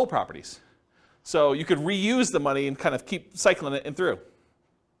like buy and hold properties. So you could reuse the money and kind of keep cycling it through.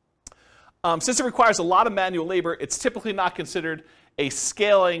 Since it requires a lot of manual labor, it's typically not considered a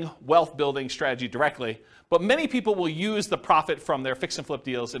scaling wealth building strategy directly, but many people will use the profit from their fix and flip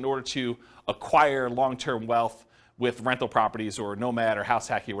deals in order to acquire long-term wealth with rental properties or nomad or house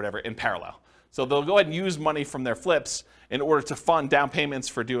hacking or whatever in parallel. So they'll go ahead and use money from their flips in order to fund down payments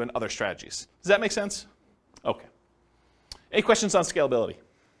for doing other strategies. Does that make sense? Okay. Any questions on scalability?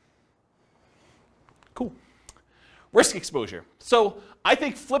 Cool. Risk exposure. So I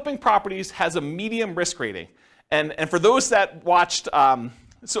think flipping properties has a medium risk rating. And for those that watched,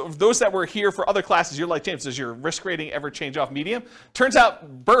 so those that were here for other classes, you're like, James, does your risk rating ever change off medium? Turns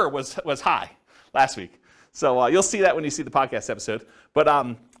out Burr was high last week. So you'll see that when you see the podcast episode.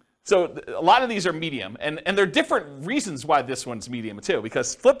 But so a lot of these are medium. And there are different reasons why this one's medium too,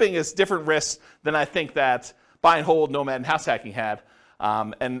 because flipping is different risks than I think that buy and hold, nomad, and house hacking had.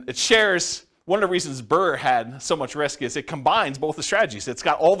 And it shares. One of the reasons Burr had so much risk is it combines both the strategies. It's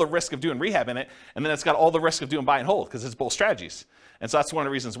got all the risk of doing rehab in it, and then it's got all the risk of doing buy and hold because it's both strategies. And so that's one of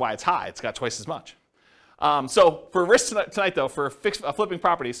the reasons why it's high. It's got twice as much. So for risk tonight though, for flipping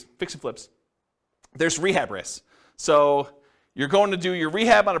properties, fix and flips, there's rehab risks. So you're going to do your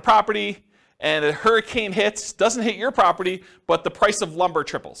rehab on a property, and a hurricane hits, doesn't hit your property, but the price of lumber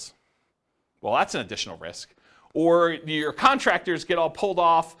triples. Well, that's an additional risk. Or your contractors get all pulled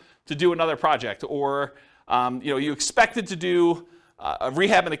off to do another project, or you expected to do a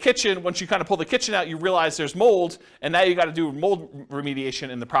rehab in the kitchen. Once you kind of pull the kitchen out, you realize there's mold, and now you got to do mold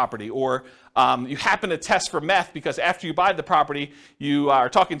remediation in the property. Or you happen to test for meth because after you buy the property, you are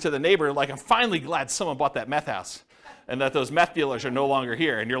talking to the neighbor like, I'm finally glad someone bought that meth house, and that those meth dealers are no longer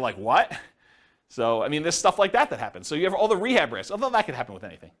here. And you're like, what? So, I mean, there's stuff like that happens. So you have all the rehab risks, although that could happen with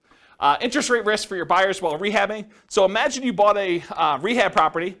anything. Interest rate risk for your buyers while rehabbing. So imagine you bought a rehab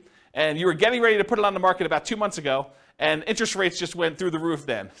property, and you were getting ready to put it on the market about 2 months ago, and interest rates just went through the roof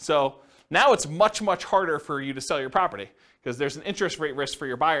then. So now it's much, much harder for you to sell your property because there's an interest rate risk for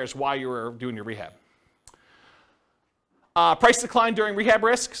your buyers while you were doing your rehab. Price decline during rehab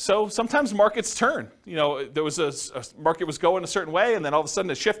risk. So sometimes markets turn. There was a market was going a certain way, and then all of a sudden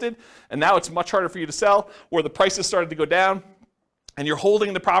it shifted, and now it's much harder for you to sell, or the prices started to go down. And you're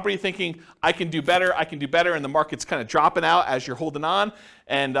holding the property thinking, I can do better, and the market's kind of dropping out as you're holding on.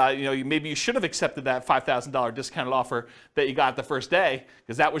 And maybe you should have accepted that $5,000 discounted offer that you got the first day,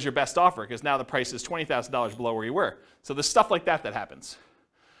 because that was your best offer, because now the price is $20,000 below where you were. So there's stuff like that happens.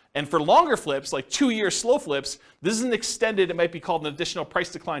 And for longer flips, like 2-year slow flips, this is an extended, it might be called an additional price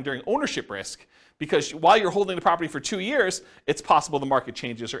decline during ownership risk, because while you're holding the property for 2 years, it's possible the market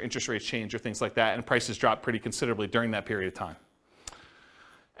changes or interest rates change or things like that, and prices drop pretty considerably during that period of time.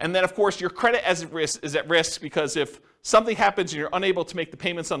 And then, of course, your credit is at risk because if something happens and you're unable to make the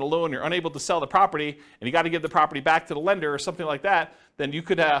payments on the loan, you're unable to sell the property, and you got to give the property back to the lender or something like that, then you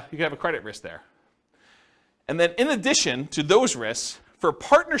could have a credit risk there. And then in addition to those risks, for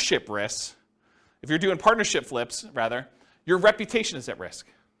partnership risks, if you're doing partnership flips, rather, your reputation is at risk,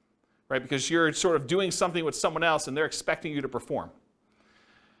 right? Because you're sort of doing something with someone else and they're expecting you to perform.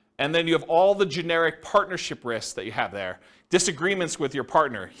 And then you have all the generic partnership risks that you have there. Disagreements with your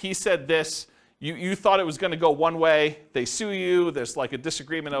partner. He said this, you thought it was going to go one way, they sue you, there's like a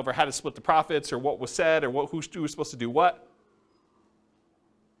disagreement over how to split the profits or what was said or who was supposed to do what.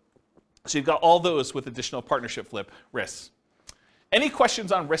 So you've got all those with additional partnership flip risks. Any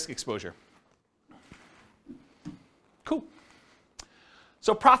questions on risk exposure? Cool.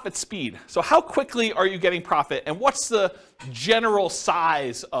 So profit speed. So how quickly are you getting profit, and what's the general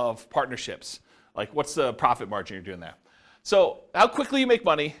size of partnerships? Like what's the profit margin you're doing there? So how quickly you make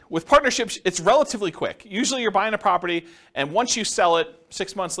money. With partnerships, it's relatively quick. Usually you're buying a property, and once you sell it,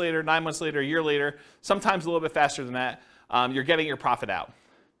 6 months later, 9 months later, a year later, sometimes a little bit faster than that, you're getting your profit out.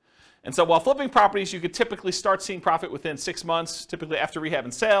 And so while flipping properties, you could typically start seeing profit within 6 months, typically after rehab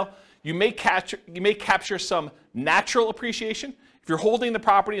and sale. You may capture some natural appreciation. If you're holding the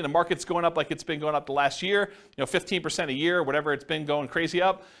property and the market's going up like it's been going up the last year, 15% a year, whatever it's been going crazy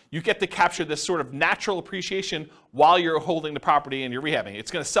up, you get to capture this sort of natural appreciation while you're holding the property and you're rehabbing. It's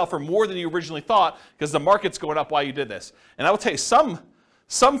going to sell for more than you originally thought because the market's going up while you did this. And I will tell you,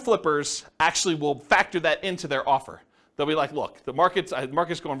 some flippers actually will factor that into their offer. They'll be like, look, the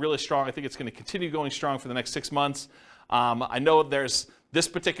market's going really strong. I think it's going to continue going strong for the next 6 months. I know this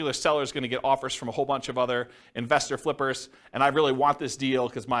particular seller is going to get offers from a whole bunch of other investor flippers, and I really want this deal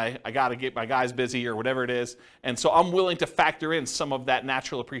because I got to get my guys busy or whatever it is. And so I'm willing to factor in some of that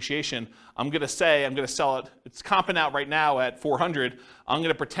natural appreciation. I'm going to sell it. It's comping out right now at 400. I'm going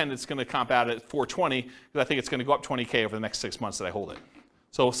to pretend it's going to comp out at 420 because I think it's going to go up 20K over the next 6 months that I hold it.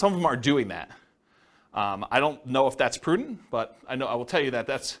 So some of them are doing that. I don't know if that's prudent, but I will tell you that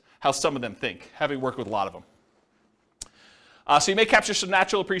that's how some of them think, having worked with a lot of them. So you may capture some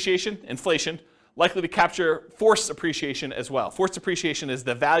natural appreciation, inflation, likely to capture forced appreciation as well. Forced appreciation is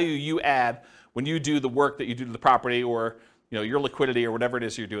the value you add when you do the work that you do to the property or your liquidity or whatever it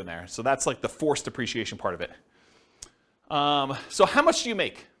is you're doing there. So that's like the forced appreciation part of it. So how much do you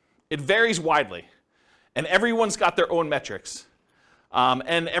make? It varies widely, and everyone's got their own metrics.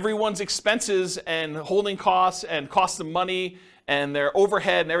 And everyone's expenses and holding costs and costs of money and their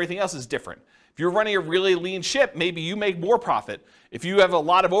overhead and everything else is different. If you're running a really lean ship, maybe you make more profit. If you have a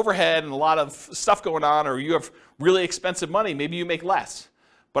lot of overhead and a lot of stuff going on, or you have really expensive money, maybe you make less.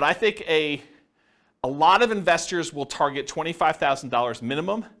 But I think a lot of investors will target $25,000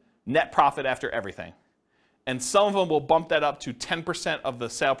 minimum net profit after everything. And some of them will bump that up to 10% of the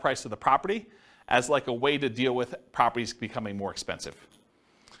sale price of the property as like a way to deal with properties becoming more expensive.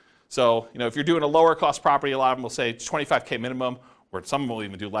 So, if you're doing a lower cost property, a lot of them will say $25K minimum, or some will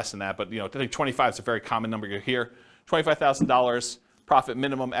even do less than that, but I think 25 is a very common number you hear. $25,000 profit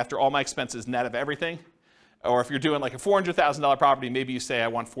minimum after all my expenses net of everything. Or if you're doing like a $400,000 property, maybe you say I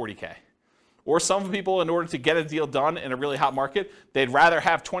want 40K. Or some people, in order to get a deal done in a really hot market, they'd rather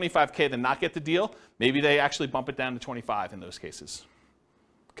have 25K than not get the deal. Maybe they actually bump it down to 25 in those cases.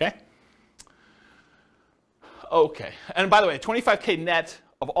 Okay? Okay, and by the way, 25K net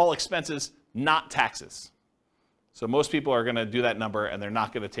of all expenses, not taxes. So most people are going to do that number, and they're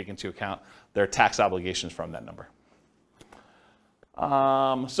not going to take into account their tax obligations from that number.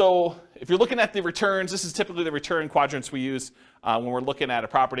 So if you're looking at the returns, this is typically the return quadrants we use when we're looking at a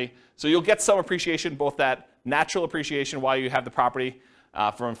property. So you'll get some appreciation, both that natural appreciation while you have the property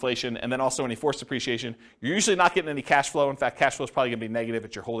from inflation, and then also any forced appreciation. You're usually not getting any cash flow. In fact, cash flow is probably going to be negative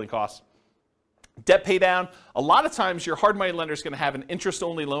at your holding costs. Debt pay down, a lot of times your hard money lender is going to have an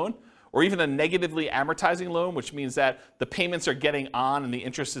interest-only loan or even a negatively amortizing loan, which means that the payments are getting on and the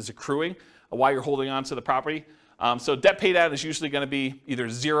interest is accruing while you're holding on to the property. So debt pay down is usually going to be either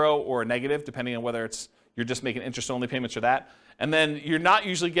zero or negative, depending on whether you're just making interest-only payments or that. And then you're not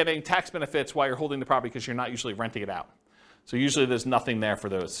usually getting tax benefits while you're holding the property because you're not usually renting it out. So usually there's nothing there for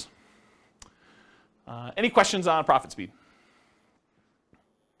those. Any questions on profit speed?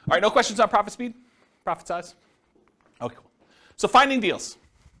 All right, no questions on profit speed? Profit size? Okay, cool. So finding deals.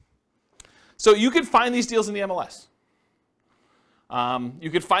 So you can find these deals in the MLS. You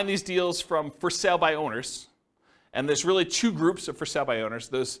can find these deals from for sale by owners. And there's really two groups of for sale by owners.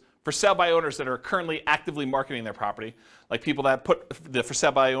 Those for sale by owners that are currently actively marketing their property, like people that put the for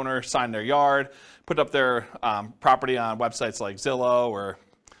sale by owner sign in their yard, put up their property on websites like Zillow or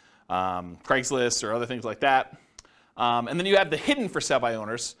Craigslist or other things like that. And then you have the hidden for sale by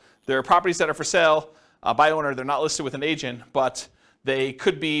owners. There are properties that are for sale by owner. They're not listed with an agent, but they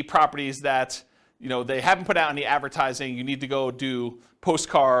could be properties that they haven't put out any advertising. You need to go do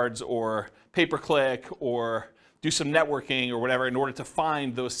postcards or pay-per-click or do some networking or whatever in order to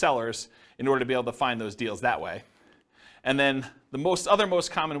find those sellers, in order to be able to find those deals that way. And then the other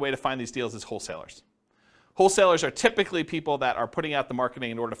most common way to find these deals is wholesalers. Wholesalers are typically people that are putting out the marketing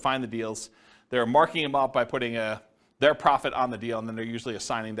in order to find the deals. They're marking them up by putting their profit on the deal, and then they're usually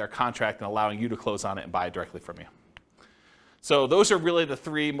assigning their contract and allowing you to close on it and buy it directly from you. So those are really the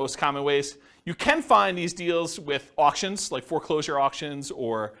three most common ways. You can find these deals with auctions, like foreclosure auctions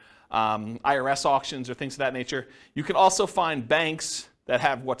or IRS auctions or things of that nature. You can also find banks that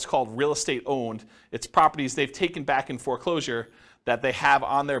have what's called real estate owned. It's properties they've taken back in foreclosure that they have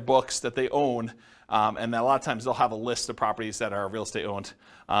on their books that they own, and a lot of times they'll have a list of properties that are real estate owned.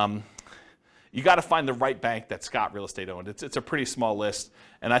 You got to find the right bank that's got real estate owned. It's a pretty small list,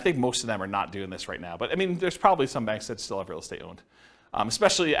 and I think most of them are not doing this right now. But I mean, there's probably some banks that still have real estate owned,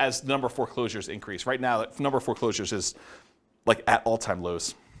 especially as the number of foreclosures increase. Right now, the number of foreclosures is like at all-time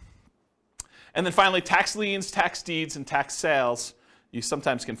lows. And then finally, tax liens, tax deeds, and tax sales. You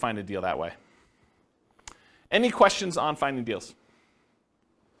sometimes can find a deal that way. Any questions on finding deals?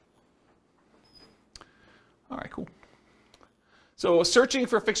 All right, cool. So searching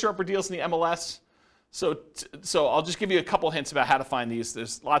for fixer-upper deals in the MLS. So I'll just give you a couple hints about how to find these.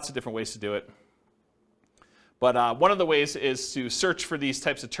 There's lots of different ways to do it. But one of the ways is to search for these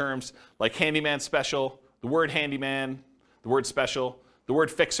types of terms like handyman special, the word handyman, the word special, the word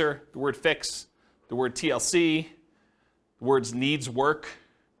fixer, the word fix, the word TLC, the words needs work,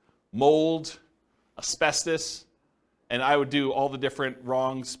 mold, asbestos, and I would do all the different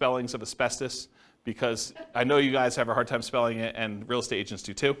wrong spellings of asbestos because I know you guys have a hard time spelling it and real estate agents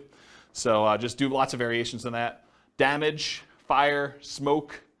do too. So just do lots of variations on that. Damage, fire,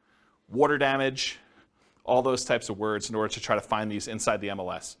 smoke, water damage, all those types of words in order to try to find these inside the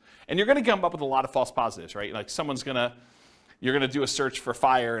MLS. And you're going to come up with a lot of false positives, right? Like you're going to do a search for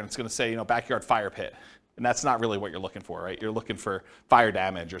fire and it's going to say, backyard fire pit. And that's not really what you're looking for, right? You're looking for fire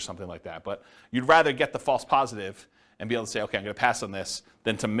damage or something like that. But you'd rather get the false positive and be able to say, okay, I'm going to pass on this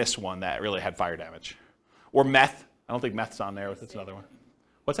than to miss one that really had fire damage. Or meth. I don't think meth's on there. That's another one.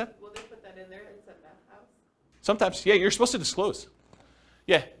 What's that? Will they put that in there? It's a meth house? Sometimes. Yeah, you're supposed to disclose.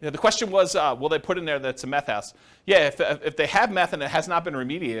 Yeah, the question was, will they put in there that it's a meth house? Yeah, if they have meth and it has not been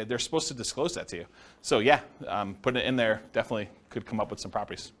remediated, they're supposed to disclose that to you. So yeah, putting it in there definitely could come up with some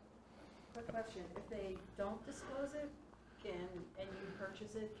properties. Quick question. If they don't disclose it and you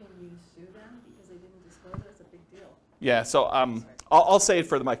purchase it, can you sue them because they didn't disclose it? It's a big deal. Yeah, so I'll say it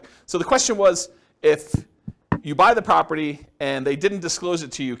for the mic. So the question was, if you buy the property and they didn't disclose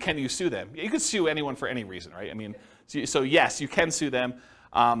it to you, can you sue them? You could sue anyone for any reason, right? I mean, so yes, you can sue them.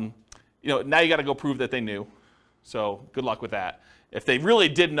 Now you got to go prove that they knew. So good luck with that. If they really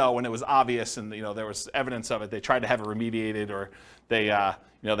did know and it was obvious and there was evidence of it, they tried to have it remediated, or they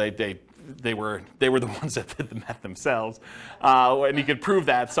were the ones that did the meth themselves, and you could prove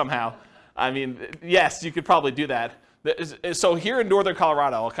that somehow. I mean, yes, you could probably do that. So here in northern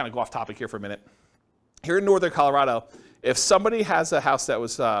Colorado, I'll kind of go off topic here for a minute. Here in northern Colorado, if somebody has a house that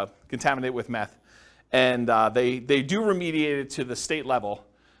was contaminated with meth, and they do remediate it to the state level,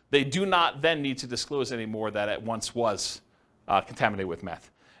 they do not then need to disclose anymore that it once was contaminated with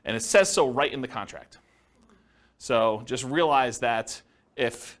meth. And it says so right in the contract. So just realize that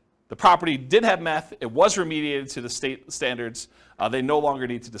if the property did have meth, it was remediated to the state standards, they no longer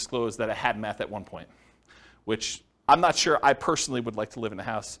need to disclose that it had meth at one point, which I'm not sure I personally would like to live in a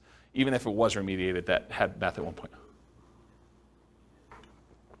house, even if it was remediated, that had meth at one point.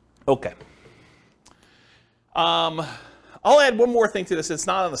 Okay. I'll add one more thing to this. It's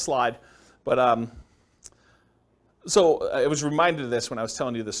not on the slide, but so I was reminded of this when I was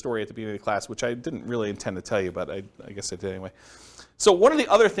telling you the story at the beginning of the class, which I didn't really intend to tell you, but I guess I did anyway. So one of the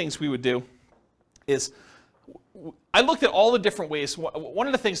other things we would do is I looked at all the different ways. One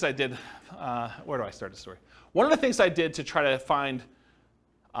of the things that I did, where do I start the story? One of the things I did to try to find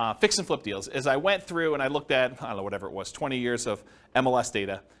fix and flip deals is I went through and I looked at, I don't know, whatever it was, 20 years of MLS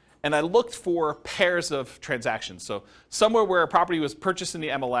data. And I looked for pairs of transactions. So somewhere where a property was purchased in the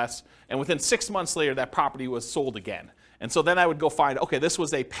MLS, and within 6 months later, that property was sold again. And so then I would go find, okay, this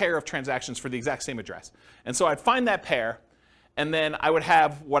was a pair of transactions for the exact same address. And so I'd find that pair, and then I would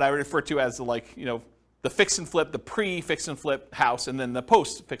have what I refer to as the fix and flip, the pre-fix and flip house, and then the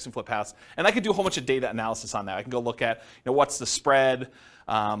post-fix and flip house. And I could do a whole bunch of data analysis on that. I can go look at, what's the spread,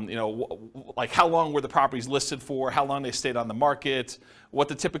 like how long were the properties listed for, how long they stayed on the market, what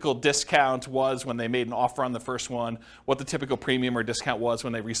the typical discount was when they made an offer on the first one, what the typical premium or discount was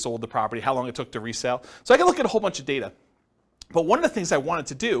when they resold the property, how long it took to resell. So I can look at a whole bunch of data. But one of the things I wanted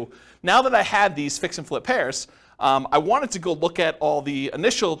to do, now that I had these fix and flip pairs, I wanted to go look at all the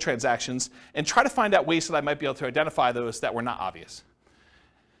initial transactions and try to find out ways that I might be able to identify those that were not obvious.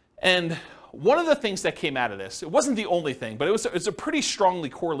 And one of the things that came out of this, it wasn't the only thing, but it was a pretty strongly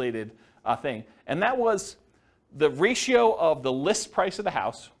correlated thing, and that was the ratio of the list price of the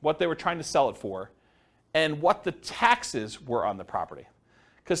house, what they were trying to sell it for, and what the taxes were on the property.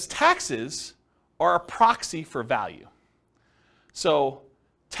 Because taxes are a proxy for value. So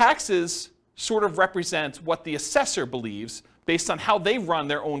taxes sort of represent what the assessor believes, based on how they run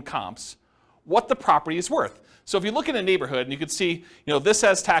their own comps, what the property is worth. So if you look in a neighborhood and you can see, this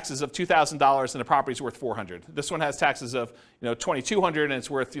has taxes of $2,000 and the property is worth $400. This one has taxes of, $2,200 and it's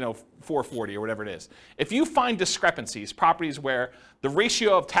worth, $440 or whatever it is. If you find discrepancies, properties where the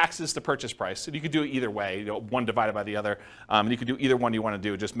ratio of taxes to purchase price, and you could do it either way, one divided by the other, and you could do either one you want to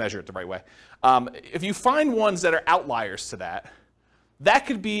do, just measure it the right way. If you find ones that are outliers to that, that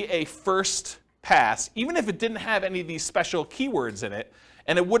could be a first pass, even if it didn't have any of these special keywords in it,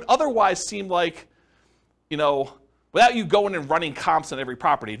 and it would otherwise seem like, without you going and running comps on every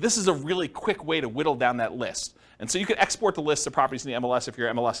property, this is a really quick way to whittle down that list. And so you could export the list of properties in the MLS if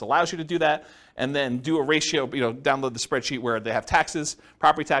your MLS allows you to do that, and then do a ratio, download the spreadsheet where they have taxes,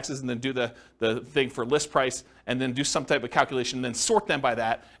 property taxes, and then do the thing for list price, and then do some type of calculation, and then sort them by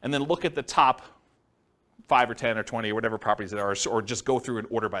that, and then look at the top 5 or 10 or 20 or whatever properties there are, or just go through and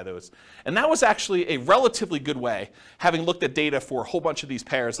order by those. And that was actually a relatively good way, having looked at data for a whole bunch of these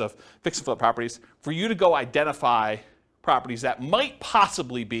pairs of fix and flip properties, for you to go identify properties that might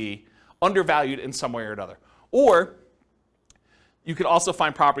possibly be undervalued in some way or another. Or you could also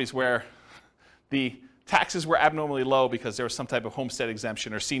find properties where the taxes were abnormally low because there was some type of homestead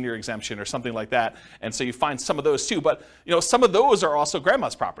exemption or senior exemption or something like that. And so you find some of those too. But some of those are also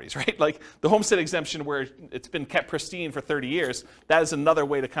grandma's properties, right? Like the homestead exemption where it's been kept pristine for 30 years, that is another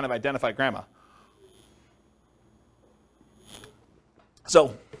way to kind of identify grandma.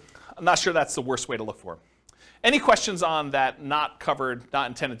 So I'm not sure that's the worst way to look for. Any questions on that not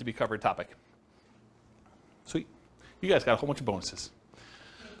intended to be covered topic? Sweet. You guys got a whole bunch of bonuses.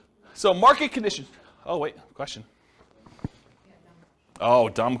 So market conditions. Oh, wait, question. Oh,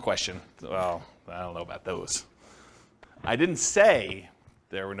 dumb question. Well, I don't know about those. I didn't say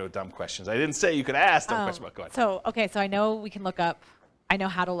there were no dumb questions. I didn't say you could ask dumb questions. Go ahead. So I know I know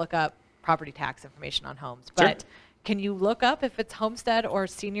how to look up property tax information on homes, but can you look up if it's homestead or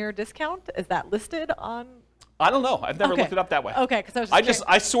senior discount? Is that listed on? I don't know. I've never looked it up that way. Okay, because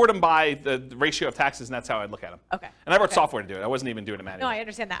I sort them by the ratio of taxes, and that's how I look at them. Okay. And I wrote software to do it. I wasn't even doing it manually. No, I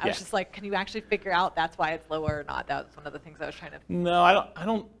understand that. I was just like, can you actually figure out that's why it's lower or not? That was one of the things I was trying to. No, I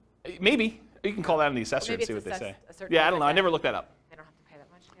don't. Maybe you can call that in the assessor and see what they say. Yeah, I don't know. I never looked that up. They don't have to pay that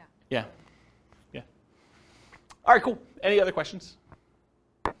much. Yeah. Yeah. All right, cool. Any other questions?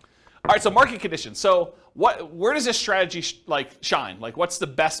 All right, so market conditions. So where does this strategy shine? Like, what's the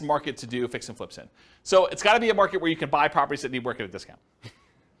best market to do fix and flips in? So it's got to be a market where you can buy properties that need work at a discount. All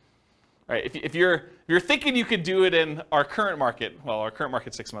right, if you're thinking you could do it in our current market, well, our current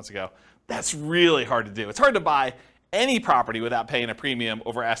market 6 months ago, that's really hard to do. It's hard to buy any property without paying a premium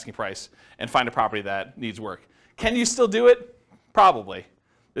over asking price and find a property that needs work. Can you still do it? Probably.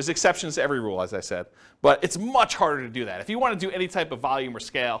 There's exceptions to every rule, as I said, but it's much harder to do that. If you want to do any type of volume or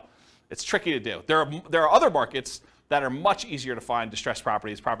scale, it's tricky to do. There are other markets that are much easier to find distressed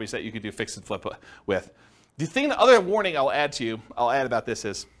properties that you could do fix and flip with. The other warning I'll add about this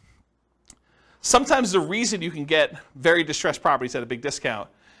is, sometimes the reason you can get very distressed properties at a big discount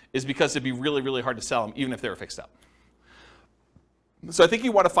is because it'd be really, really hard to sell them, even if they were fixed up. So I think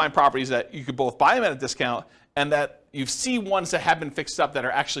you want to find properties that you could both buy them at a discount and that you see ones that have been fixed up that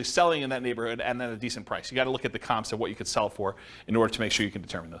are actually selling in that neighborhood and at a decent price. You got to look at the comps of what you could sell for in order to make sure you can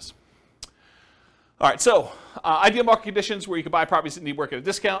determine those. All right, so ideal market conditions where you can buy properties that need work at a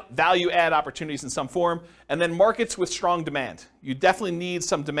discount, value add opportunities in some form, and then markets with strong demand. You definitely need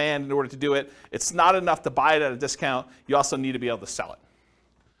some demand in order to do it. It's not enough to buy it at a discount. You also need to be able to sell it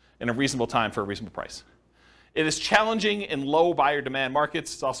in a reasonable time for a reasonable price. It is challenging in low buyer demand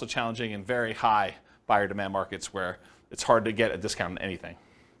markets. It's also challenging in very high buyer demand markets where it's hard to get a discount on anything.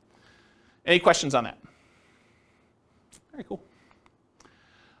 Any questions on that? All right, cool.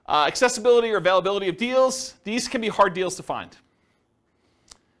 Accessibility or availability of deals. These can be hard deals to find.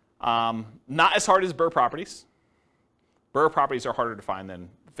 Not as hard as BRRRR properties. BRRRR properties are harder to find than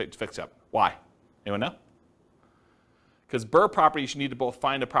fix up. Why? Anyone know? Because BRRRR properties, you need to both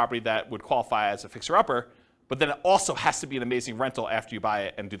find a property that would qualify as a fixer-upper, but then it also has to be an amazing rental after you buy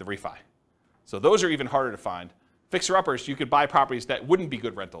it and do the refi. So those are even harder to find. Fixer-uppers, you could buy properties that wouldn't be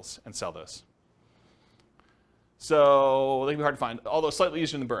good rentals and sell those. So they can be hard to find, although slightly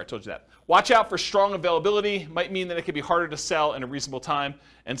easier than Burr, I told you that. Watch out for strong availability. Might mean that it can be harder to sell in a reasonable time.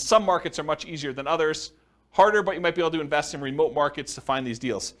 And some markets are much easier than others. Harder, but you might be able to invest in remote markets to find these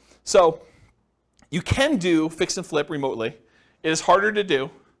deals. So you can do fix and flip remotely. It is harder to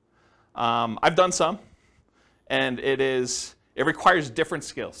do. I've done some, and it requires different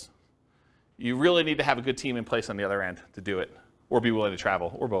skills. You really need to have a good team in place on the other end to do it, or be willing to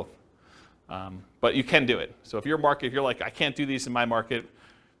travel, or both. But you can do it. So if you're like, I can't do these in my market,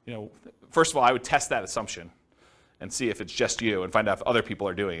 first of all, I would test that assumption and see if it's just you and find out if other people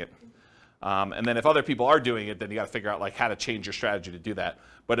are doing it. And then if other people are doing it, then you got to figure out like how to change your strategy to do that.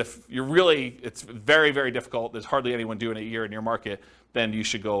 But if it's very, very difficult, there's hardly anyone doing it here in your market, then you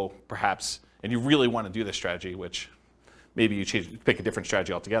should go perhaps, and you really want to do this strategy, which maybe you pick a different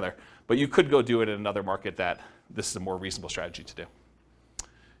strategy altogether. But you could go do it in another market that this is a more reasonable strategy to do.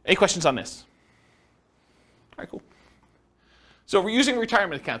 Any questions on this? All right, cool. So we're using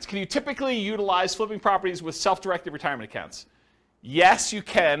retirement accounts. Can you typically utilize flipping properties with self-directed retirement accounts? Yes, you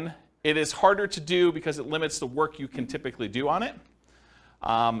can. It is harder to do because it limits the work you can typically do on it.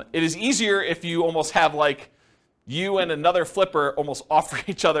 It is easier if you almost have like you and another flipper almost offer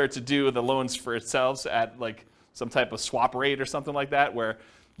each other to do the loans for itself at like some type of swap rate or something like that, where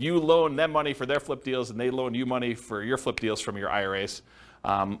you loan them money for their flip deals and they loan you money for your flip deals from your IRAs.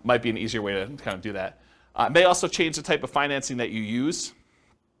 Might be an easier way to kind of do that. It may also change the type of financing that you use.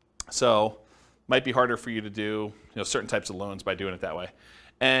 So might be harder for you to do certain types of loans by doing it that way.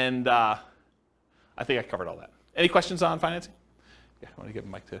 And I think I covered all that. Any questions on financing? Yeah, I want to give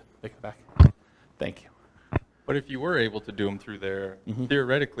Mike to take it back. Thank you. But if you were able to do them through there,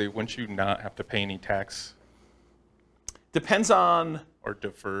 theoretically, wouldn't you not have to pay any tax? Depends on... Or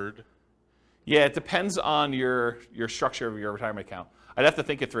deferred? Yeah, it depends on your structure of your retirement account. I'd have to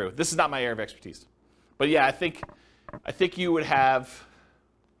think it through. This is not my area of expertise. But yeah, I think you would have...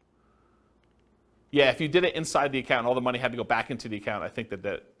 Yeah, if you did it inside the account, all the money had to go back into the account. I think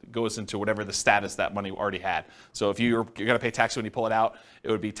that goes into whatever the status that money already had. So if you're going to pay tax when you pull it out, it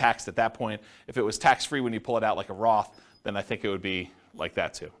would be taxed at that point. If it was tax-free when you pull it out like a Roth, then I think it would be like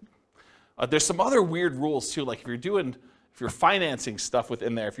that too. There's some other weird rules too, like if you're financing stuff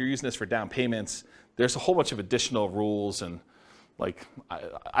within there, if you're using this for down payments, there's a whole bunch of additional rules, and like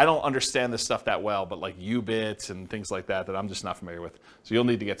I don't understand this stuff that well, but like UBITs and things like that I'm just not familiar with. So you'll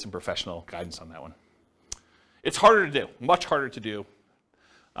need to get some professional guidance on that one. It's harder to do, much harder to do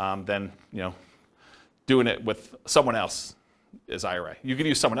than doing it with someone else's IRA. You can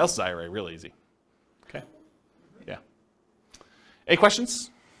use someone else's IRA real easy. Okay? Yeah. Any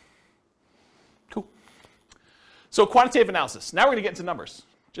questions? Cool. So quantitative analysis. Now we're going to get into numbers,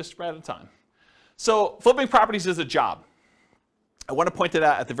 just right at time. So flipping properties is a job. I want to point that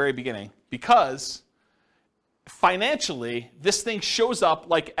out at the very beginning because financially, this thing shows up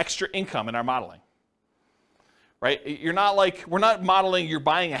like extra income in our modeling. Right? We're not modeling you're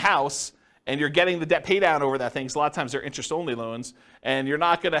buying a house and you're getting the debt pay down over that thing. So a lot of times they're interest-only loans, and you're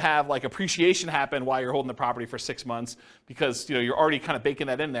not going to have like appreciation happen while you're holding the property for 6 months because you're already kind of baking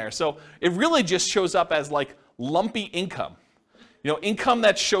that in there. So it really just shows up as like lumpy income. Income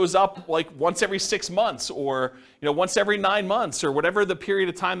that shows up like once every 6 months or once every 9 months or whatever the period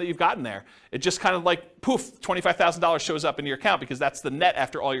of time that you've gotten there. It just kind of like poof, $25,000 shows up in your account because that's the net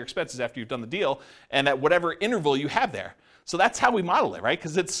after all your expenses after you've done the deal and at whatever interval you have there. So that's how we model it, right?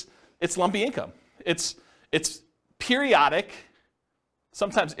 Because it's lumpy income. It's periodic,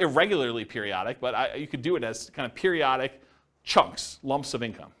 sometimes irregularly periodic, but you could do it as kind of periodic chunks, lumps of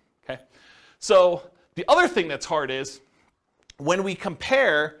income. Okay. So the other thing that's hard is when we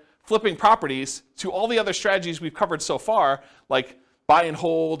compare flipping properties to all the other strategies we've covered so far, like buy and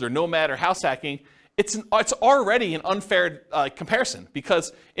hold or nomad or house hacking, it's already an unfair comparison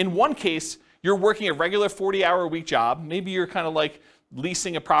because in one case, you're working a regular 40-hour-a-week job. Maybe you're kind of like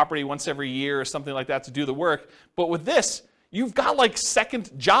leasing a property once every year or something like that to do the work. But with this, you've got like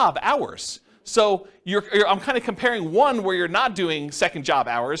second job hours. So I'm kind of comparing one where you're not doing second job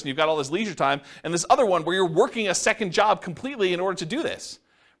hours and you've got all this leisure time, and this other one where you're working a second job completely in order to do this,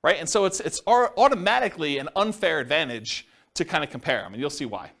 right? And so it's automatically an unfair advantage to kind of compare them, and you'll see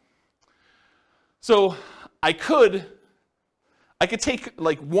why. So I could take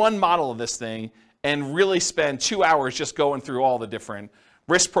like one model of this thing and really spend 2 hours just going through all the different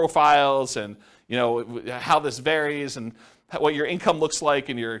risk profiles and how this varies and what your income looks like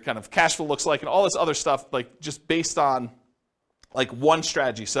and your kind of cash flow looks like and all this other stuff, like just based on like one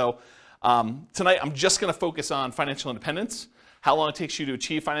strategy. So tonight I'm just going to focus on financial independence, how long it takes you to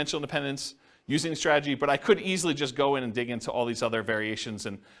achieve financial independence, using the strategy, but I could easily just go in and dig into all these other variations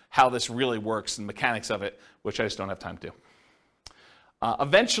and how this really works and mechanics of it, which I just don't have time to.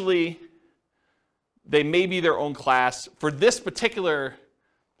 Eventually, they may be their own class. For this particular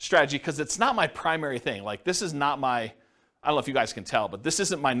strategy, because it's not my primary thing, like this is not my, I don't know if you guys can tell, but this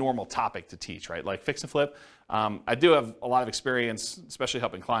isn't my normal topic to teach, right? Like fix and flip. I do have a lot of experience, especially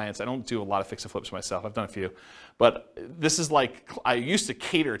helping clients. I don't do a lot of fix and flips myself. I've done a few. But this is like, I used to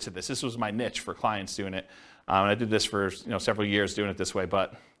cater to this. This was my niche for clients doing it. And I did this for several years doing it this way.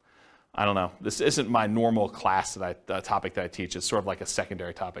 But I don't know. This isn't my normal class topic that I teach. It's sort of like a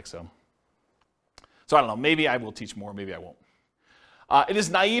secondary topic. So I don't know. Maybe I will teach more. Maybe I won't. It is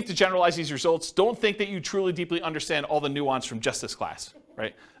naive to generalize these results. Don't think that you truly deeply understand all the nuance from just this class,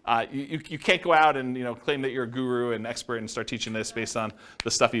 right? You can't go out and claim that you're a guru and expert and start teaching this based on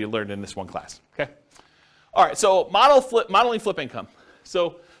the stuff you learned in this one class, okay? All right, so modeling flip income.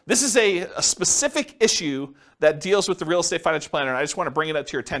 So this is a specific issue that deals with the real estate financial planner, and I just want to bring it up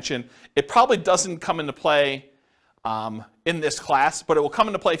to your attention. It probably doesn't come into play in this class, but it will come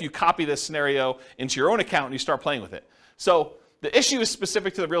into play if you copy this scenario into your own account and you start playing with it. So the issue is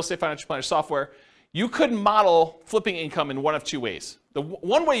specific to the real estate financial planner software. You could model flipping income in one of two ways. The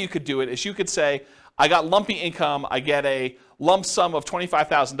one way you could do it is you could say, I got lumpy income, I get a lump sum of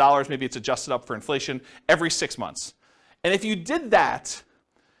 $25,000, maybe it's adjusted up for inflation, every 6 months. And if you did that,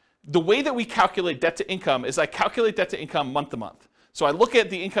 the way that we calculate debt to income is I calculate debt to income month to month. So I look at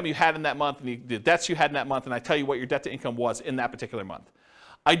the income you had in that month and the debts you had in that month, and I tell you what your debt to income was in that particular month.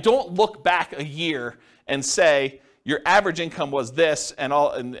 I don't look back a year and say, your average income was this,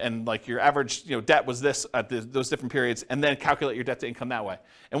 and like your average debt was this at those different periods, and then calculate your debt to income that way.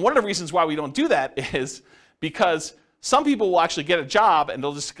 And one of the reasons why we don't do that is because some people will actually get a job and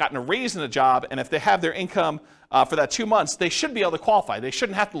they'll just gotten a raise in a job, and if they have their income for that 2 months, they should be able to qualify. They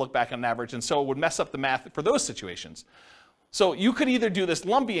shouldn't have to look back on an average, and so it would mess up the math for those situations. So you could either do this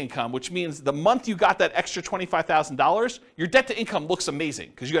lumpy income, which means the month you got that extra $25,000, your debt to income looks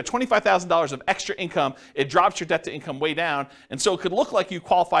amazing because you got $25,000 of extra income. It drops your debt to income way down, and so it could look like you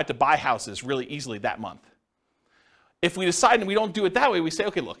qualified to buy houses really easily that month. If we decide and we don't do it that way, we say,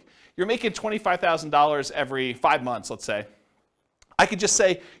 okay, look, you're making $25,000 every 5 months, let's say. I could just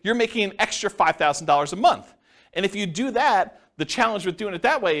say you're making an extra $5,000 a month. And if you do that, the challenge with doing it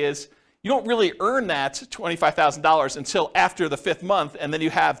that way is you don't really earn that $25,000 until after the 5th month, and then you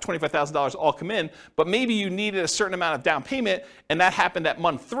have $25,000 all come in, but maybe you needed a certain amount of down payment, and that happened at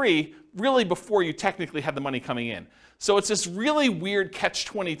month 3, really before you technically had the money coming in. So it's this really weird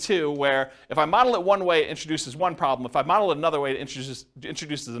catch-22 where if I model it one way, it introduces one problem. If I model it another way, it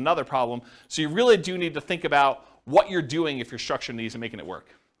introduces another problem. So you really do need to think about what you're doing if you're structuring these and making it work.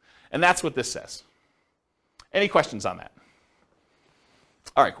 And that's what this says. Any questions on that?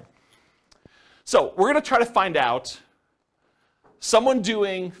 All right, cool. So we're going to try to find out someone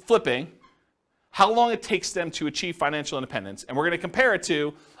doing flipping, how long it takes them to achieve financial independence, and we're going to compare it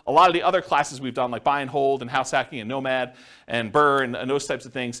to a lot of the other classes we've done, like buy and hold and house hacking and Nomad and Burr and those types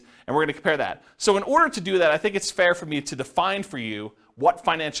of things, and we're going to compare that. So in order to do that, I think it's fair for me to define for you what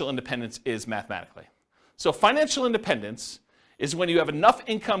financial independence is mathematically. So financial independence is when you have enough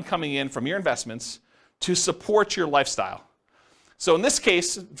income coming in from your investments to support your lifestyle. So in this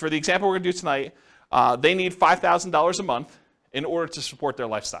case, for the example we're going to do tonight, they need $5,000 a month in order to support their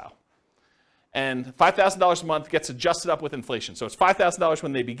lifestyle. And $5,000 a month gets adjusted up with inflation. So it's $5,000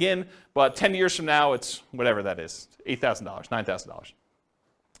 when they begin, but 10 years from now, it's whatever that is, $8,000, $9,000.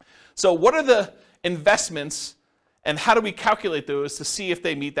 So what are the investments, and how do we calculate those to see if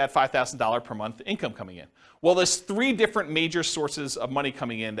they meet that $5,000 per month income coming in? Well, there's 3 different major sources of money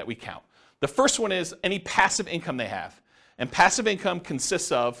coming in that we count. The first one is any passive income they have. And passive income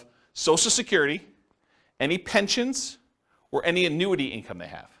consists of Social Security, any pensions, or any annuity income they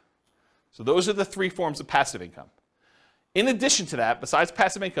have. So those are the 3 forms of passive income. In addition to that, besides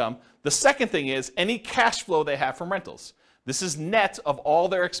passive income, the second thing is any cash flow they have from rentals. This is net of all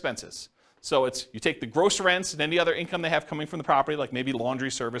their expenses. So it's you take the gross rents and any other income they have coming from the property, like maybe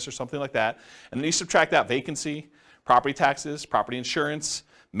laundry service or something like that, and then you subtract out vacancy, property taxes, property insurance,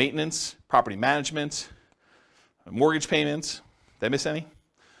 maintenance, property management, mortgage payments. Did I miss any?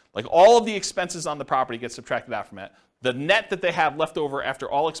 Like all of the expenses on the property get subtracted out from it. The net that they have left over after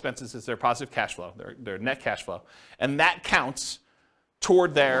all expenses is their positive cash flow, their net cash flow. And that counts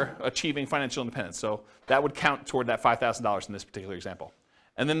toward their achieving financial independence. So that would count toward that $5,000 in this particular example.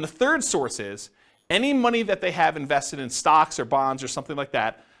 And then the third source is any money that they have invested in stocks or bonds or something like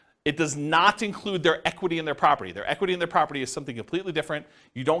that, it does not include their equity in their property. Their equity in their property is something completely different.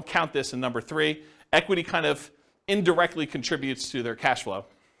 You don't count this in number 3. Equity kind of indirectly contributes to their cash flow.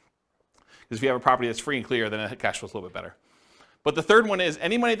 because if you have a property that's free and clear, then the cash flow is a little bit better. But the third one is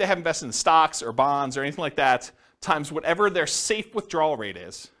any money they have invested in stocks or bonds or anything like that times whatever their safe withdrawal rate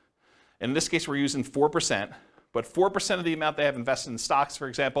is. In this case, we're using 4%, but 4% of the amount they have invested in stocks, for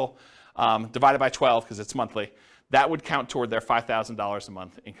example, divided by 12 because it's monthly, that would count toward their $5,000 a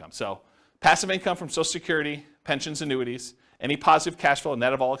month income. So passive income from Social Security, pensions, annuities, any positive cash flow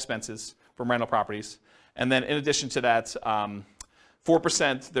net of all expenses from rental properties, and then in addition to that,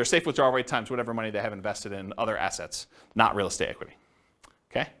 4%, their safe withdrawal rate times whatever money they have invested in other assets, not real estate equity.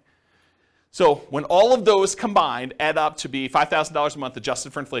 Okay? So when all of those combined add up to be $5,000 a month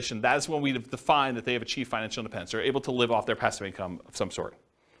adjusted for inflation, that is when we define that they have achieved financial independence. They're able to live off their passive income of some sort.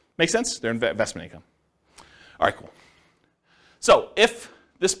 Make sense? Their investment income. All right, cool. So if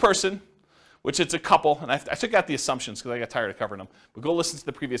this person, which it's a couple, and I took out the assumptions because I got tired of covering them, but go listen to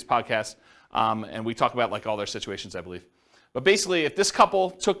the previous podcast, and we talk about like all their situations, I believe. But basically, if this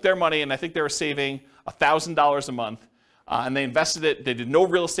couple took their money, and I think they were saving $1,000 a month, and they invested it, they did no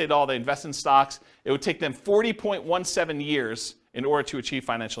real estate at all, they invested in stocks, it would take them 40.17 years in order to achieve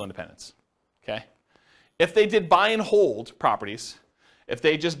financial independence. Okay? If they did buy and hold properties, if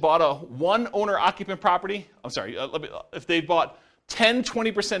they just bought a one owner occupant property, if they bought 10,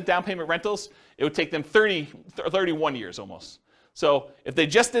 20% down payment rentals, it would take them 31 years almost. So if they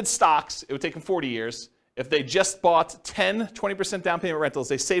just did stocks, it would take them 40 years. If they just bought 10, 20% down payment rentals,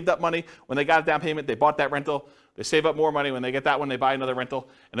 they saved up money. When they got a down payment, they bought that rental. They save up more money. When they get that one, they buy another rental,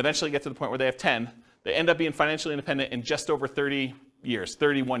 and eventually get to the point where they have 10. They end up being financially independent in just over 30 years,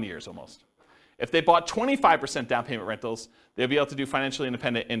 31 years almost. If they bought 25% down payment rentals, they'll be able to do financially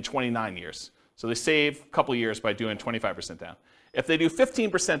independent in 29 years. So they save a couple years by doing 25% down. If they do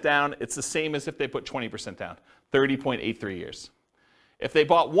 15% down, it's the same as if they put 20% down, 30.83 years. If they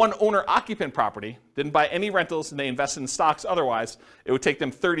bought one owner-occupant property, didn't buy any rentals, and they invested in stocks otherwise, it would take them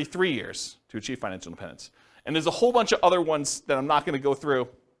 33 years to achieve financial independence. And there's a whole bunch of other ones that I'm not going to go through.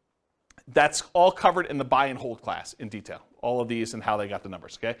 That's all covered in the buy and hold class in detail, all of these and how they got the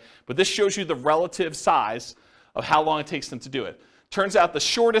numbers, okay? But this shows you the relative size of how long it takes them to do it. Turns out the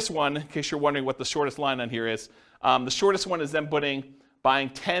shortest one, in case you're wondering what the shortest line on here is, the shortest one is them buying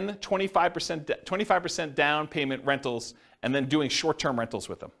 10, 25% down payment rentals and then doing short-term rentals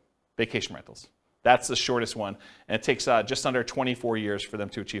with them, vacation rentals. That's the shortest one, and it takes just under 24 years for them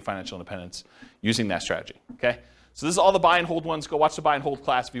to achieve financial independence using that strategy, okay? So this is all the buy and hold ones. Go watch the buy and hold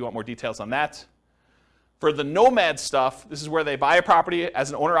class if you want more details on that. For the nomad stuff, this is where they buy a property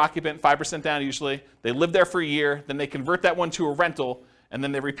as an owner-occupant, 5% down usually. They live there for a year, then they convert that one to a rental, and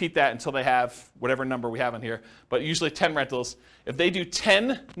then they repeat that until they have whatever number we have on here, but usually 10 rentals. If they do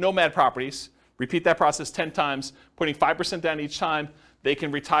 10 nomad properties, repeat that process 10 times, putting 5% down each time, they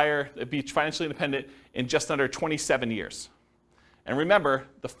can retire, be financially independent in just under 27 years. And remember,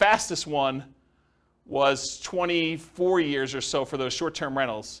 the fastest one was 24 years or so for those short-term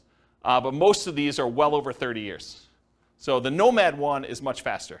rentals, but most of these are well over 30 years. So the nomad one is much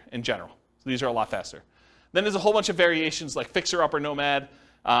faster in general. So these are a lot faster. Then there's a whole bunch of variations like fixer-upper nomad,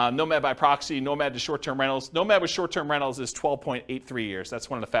 nomad by proxy, nomad to short-term rentals. Nomad with short-term rentals is 12.83 years. That's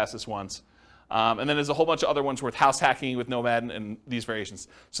one of the fastest ones. And then there's a whole bunch of other ones with house hacking with nomad and these variations.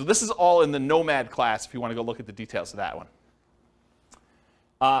 So this is all in the nomad class if you want to go look at the details of that one.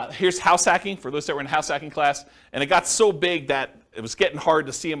 Here's house hacking for those that were in house hacking class. And it got so big that it was getting hard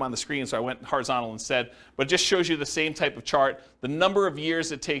to see them on the screen, so I went horizontal instead. But it just shows you the same type of chart, the number of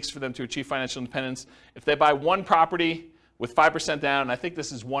years it takes for them to achieve financial independence. If they buy one property with 5% down, and I think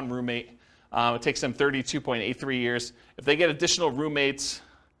this is one roommate, it takes them 32.83 years. If they get additional roommates,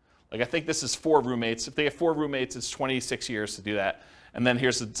 like I think this is 4 roommates. If they have 4 roommates, it's 26 years to do that. And then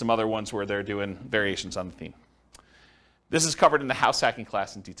here's some other ones where they're doing variations on the theme. This is covered in the house hacking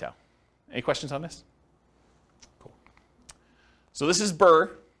class in detail. Any questions on this? Cool. So this is BRRRR.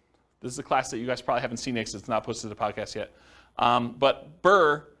 This is a class that you guys probably haven't seen yet because it's not posted to the podcast yet. But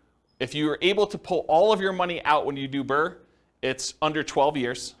BRRRR, if you are able to pull all of your money out when you do BRRRR, it's under 12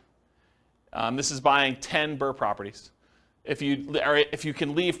 years. This is buying 10 BRRRR properties. If you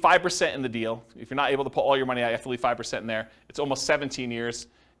can leave 5% in the deal, if you're not able to pull all your money out, you have to leave 5% in there. It's almost 17 years.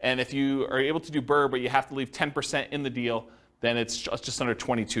 And if you are able to do BRRRR, but you have to leave 10% in the deal, then it's just under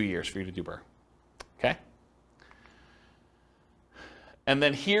 22 years for you to do BRRRR. Okay? And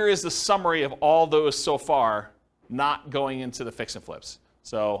then here is the summary of all those so far, not going into the fix and flips.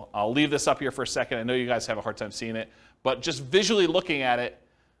 So I'll leave this up here for a second. I know you guys have a hard time seeing it, but just visually looking at it,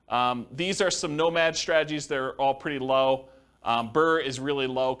 these are some nomad strategies. They're all pretty low. BRRRR is really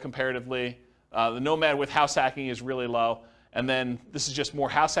low comparatively. The nomad with house hacking is really low. And then this is just more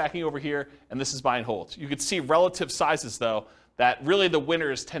house hacking over here, and this is buy and hold. You could see relative sizes, though, that really the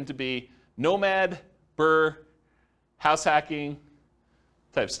winners tend to be nomad, BRRRR, house hacking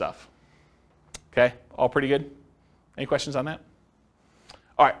type stuff. Okay, all pretty good? Any questions on that?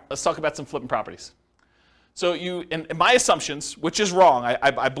 All right, let's talk about some flipping properties. So in my assumptions, which is wrong,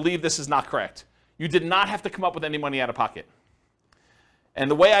 I believe this is not correct, you did not have to come up with any money out of pocket. And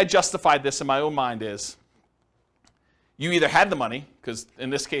the way I justified this in my own mind is, you either had the money, because in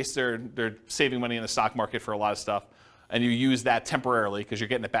this case they're saving money in the stock market for a lot of stuff, and you use that temporarily because you're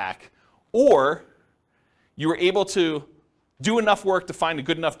getting it back, or you were able to do enough work to find a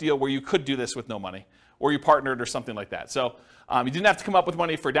good enough deal where you could do this with no money, or you partnered or something like that. So you didn't have to come up with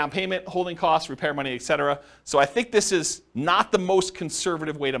money for down payment, holding costs, repair money, etc. So I think this is not the most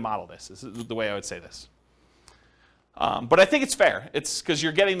conservative way to model this. This is the way I would say this. But I think it's fair. It's because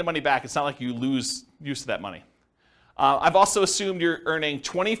you're getting the money back. It's not like you lose use of that money. I've also assumed you're earning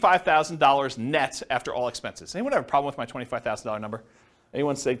 $25,000 net after all expenses. Anyone have a problem with my $25,000 number?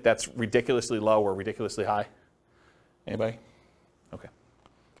 Anyone think that's ridiculously low or ridiculously high? Anybody? Okay.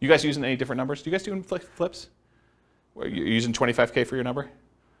 You guys using any different numbers? Do you guys do flips? Are you using 25K for your number?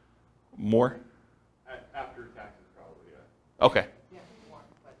 More? After taxes, probably, yeah. Okay. Yeah, more,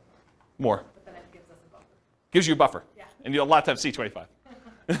 but More. then it gives us a buffer. Gives you a buffer. Yeah. And you a lot of times see 25.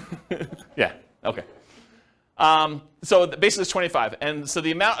 Yeah, okay. So basically it's 25. And so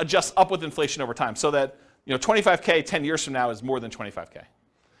the amount adjusts up with inflation over time, so that 25K 10 years from now is more than 25K.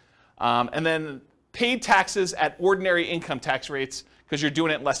 And then paid taxes at ordinary income tax rates, because you're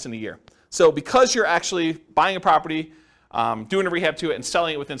doing it in less than a year. So because you're actually buying a property, doing a rehab to it, and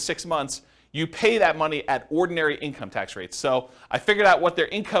selling it within 6 months, you pay that money at ordinary income tax rates. So I figured out what their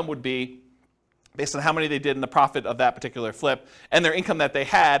income would be based on how many they did in the profit of that particular flip and their income that they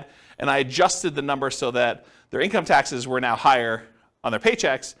had, and I adjusted the number so that their income taxes were now higher on their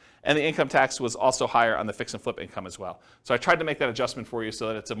paychecks, and the income tax was also higher on the fix and flip income as well. So I tried to make that adjustment for you so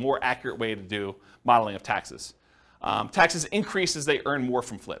that it's a more accurate way to do modeling of taxes. Taxes increase as they earn more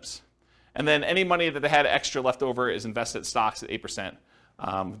from flips. And then any money that they had extra left over is invested in stocks at 8%.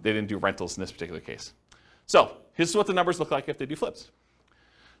 They didn't do rentals in this particular case. So here's what the numbers look like if they do flips.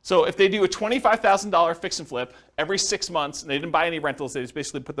 So if they do a $25,000 fix and flip every 6 months, and they didn't buy any rentals, they just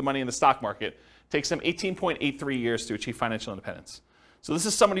basically put the money in the stock market, it takes them 18.83 years to achieve financial independence. So this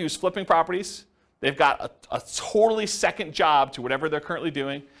is somebody who's flipping properties. They've got a totally second job to whatever they're currently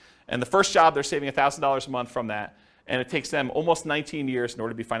doing. And the first job, they're saving $1,000 a month from that. And it takes them almost 19 years in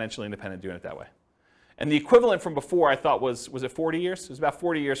order to be financially independent doing it that way. And the equivalent from before, I thought, was it 40 years? It was about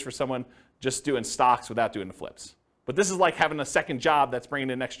 40 years for someone just doing stocks without doing the flips. But this is like having a second job that's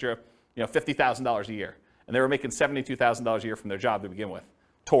bringing in an extra $50,000 a year. And they were making $72,000 a year from their job to begin with,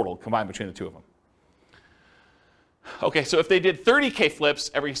 total, combined between the two of them. Okay, so if they did 30K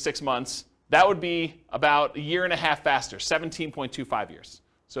flips every 6 months, that would be about a year and a half faster, 17.25 years.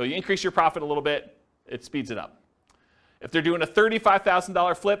 So you increase your profit a little bit, it speeds it up. If they're doing a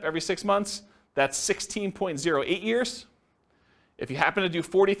 $35,000 flip every 6 months, that's 16.08 years. If you happen to do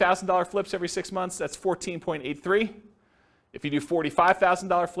 $40,000 flips every 6 months, that's 14.83. If you do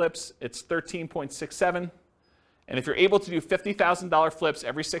 $45,000 flips, it's 13.67. And if you're able to do $50,000 flips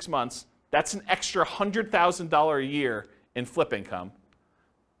every 6 months, that's an extra $100,000 a year in flip income.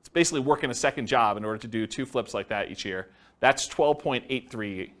 It's basically working a second job in order to do 2 flips like that each year. That's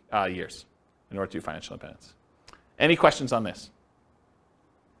 12.83 years in order to do financial independence. Any questions on this?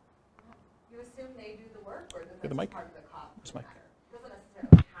 You assume they do the work, or does Get the that mic. part of the cost? Where's the mic? It doesn't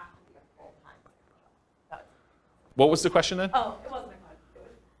necessarily have to be a full-time job. What was the question then? Oh, it wasn't a question.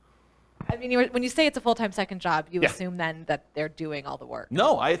 I mean, when you say it's a full-time second job, you Yeah. assume then that they're doing all the work.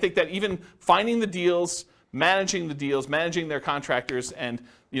 No, I think that even finding the deals, managing the deals, managing their contractors, and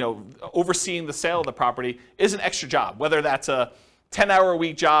overseeing the sale of the property is an extra job. Whether that's a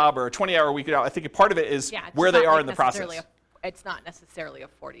 10-hour-a-week job or a 20-hour-a-week job, I think part of it is Yeah, it's where not they are like in the process. It's not necessarily a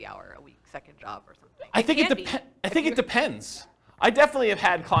 40-hour-a-week second job or something. I think can it be. depends. I think it depends. I definitely have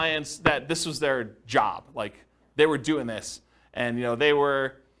had clients that this was their job, like they were doing this, and they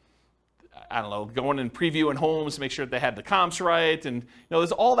were, I don't know, going and previewing homes to make sure that they had the comps right, and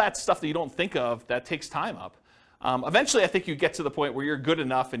there's all that stuff that you don't think of that takes time up. Eventually, I think you get to the point where you're good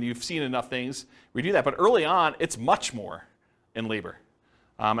enough and you've seen enough things where you do that. But early on, it's much more in labor.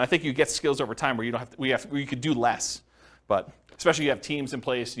 I think you get skills over time where you don't have to, where you could do less. But especially you have teams in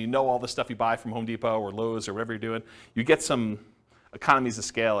place and all the stuff you buy from Home Depot or Lowe's or whatever you're doing, you get some economies of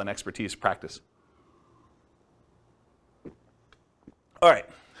scale and expertise practice. All right.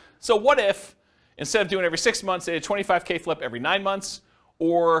 So what if instead of doing every 6 months, they did 25K flip every 9 months,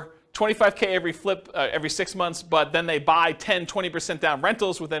 or 25K every flip every 6 months, but then they buy 10, 20% down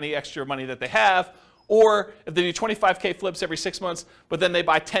rentals with any extra money that they have, Or if they do 25K flips every 6 months, but then they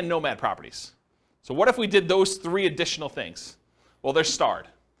buy 10 Nomad properties. So what if we did those 3 additional things? Well, they're starred.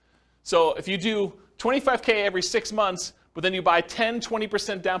 So if you do 25K every 6 months, but then you buy 10,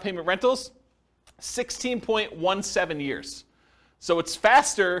 20% down payment rentals, 16.17 years. So it's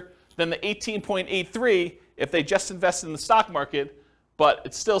faster than the 18.83 if they just invested in the stock market, but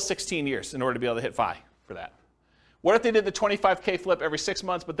it's still 16 years in order to be able to hit FI for that. What if they did the 25K flip every 6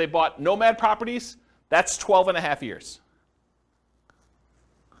 months, but they bought Nomad properties? That's 12 and a half years.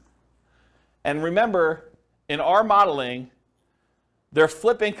 And remember, in our modeling, their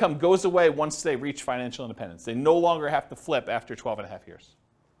flip income goes away once they reach financial independence. They no longer have to flip after 12 and a half years.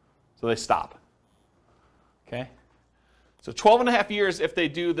 So they stop. Okay? So 12 and a half years if they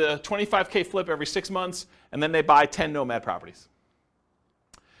do the 25K flip every 6 months, and then they buy 10 Nomad properties.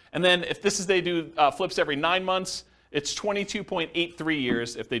 And then if this is they do flips every 9 months, it's 22.83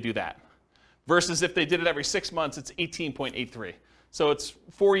 years if they do that. Versus if they did it every 6 months, it's 18.83. So it's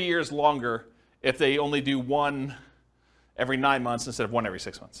 4 years longer if they only do one every 9 months instead of one every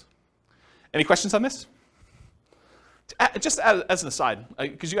 6 months. Any questions on this? Just as an aside,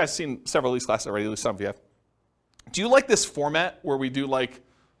 because you guys have seen several of these classes already, at least some of you have. Do you like this format where we do like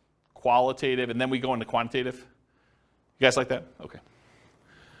qualitative and then we go into quantitative? You guys like that? Okay.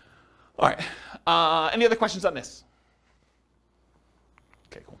 All right. Any other questions on this?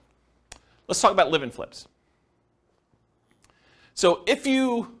 Okay, cool. Let's talk about live-in flips. So if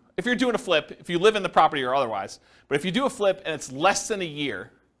you're doing a flip, if you live in the property or otherwise, but if you do a flip and it's less than a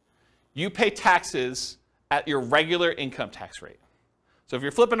year, you pay taxes at your regular income tax rate. So if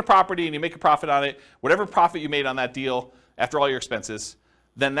you're flipping a property and you make a profit on it, whatever profit you made on that deal after all your expenses,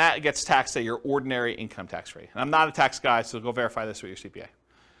 then that gets taxed at your ordinary income tax rate. And I'm not a tax guy, so go verify this with your CPA.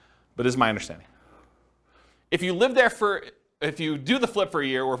 But this is my understanding. If you do the flip for a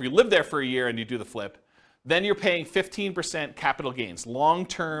year, or if you live there for a year and you do the flip, then you're paying 15% capital gains,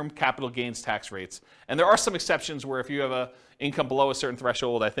 long-term capital gains tax rates. And there are some exceptions where if you have an income below a certain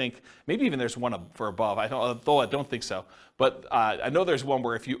threshold, I think, maybe even there's one for above, though I don't think so. But I know there's one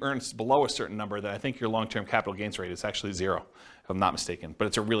where if you earn below a certain number, then I think your long-term capital gains rate is actually 0, if I'm not mistaken. But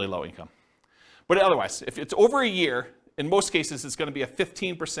it's a really low income. But otherwise, if it's over a year, in most cases, it's going to be a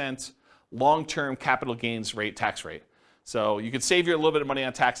 15% long-term capital gains rate tax rate. So you could save you a little bit of money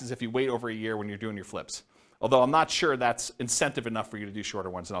on taxes if you wait over a year when you're doing your flips. Although I'm not sure that's incentive enough for you to do shorter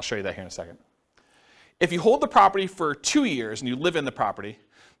ones, and I'll show you that here in a second. If you hold the property for 2 years and you live in the property,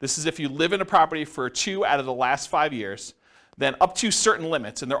 this is if you live in a property for 2 out of the last 5 years, then up to certain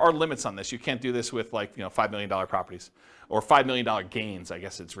limits, and there are limits on this. You can't do this with $5 million properties or $5 million gains. I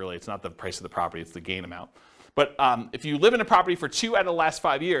guess it's not the price of the property, it's the gain amount. But if you live in a property for 2 out of the last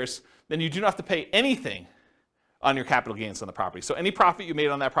 5 years, then you do not have to pay anything on your capital gains on the property. So any profit you made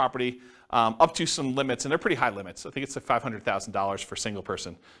on that property, up to some limits, and they're pretty high limits. I think it's like $500,000 for a single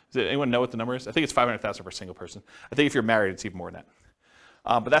person. Does anyone know what the number is? I think it's $500,000 for a single person. I think if you're married, it's even more than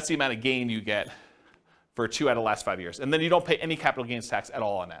that. But that's the amount of gain you get for 2 out of the last 5 years. And then you don't pay any capital gains tax at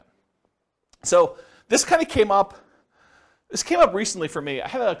all on that. So this kind of came up recently for me. I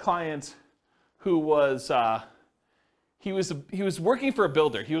had a client who was, he was working for a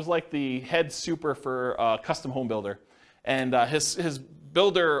builder. He was like the head super for a custom home builder. And his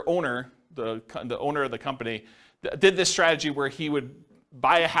builder owner, the owner of the company, did this strategy where he would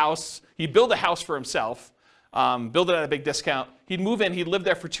buy a house, he'd build a house for himself, build it at a big discount. He'd move in, he'd live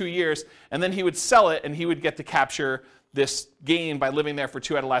there for 2 years, and then he would sell it and he would get to capture this gain by living there for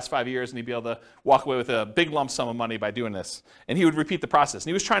 2 out of the last 5 years, and he'd be able to walk away with a big lump sum of money by doing this. And he would repeat the process. And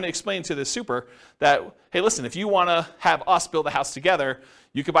he was trying to explain to this super that, hey, listen, if you want to have us build a house together,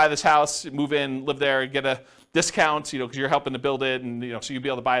 you could buy this house, move in, live there, get a discount, because you're helping to build it, and so you'd be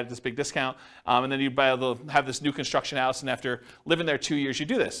able to buy it at this big discount. And then you'd be able to have this new construction house, and after living there 2 years, you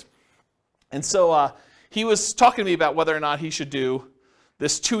do this. And so he was talking to me about whether or not he should do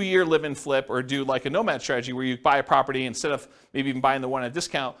this 2-year live-in flip or do like a Nomad strategy where you buy a property instead of maybe even buying the one at a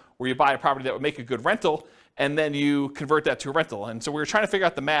discount, where you buy a property that would make a good rental and then you convert that to a rental. And so we were trying to figure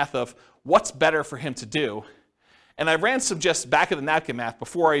out the math of what's better for him to do. And I ran some just back of the napkin math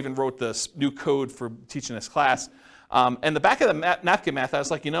before I even wrote this new code for teaching this class. And the back of the napkin math, I was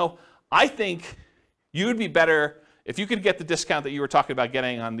like, I think you would be better if you could get the discount that you were talking about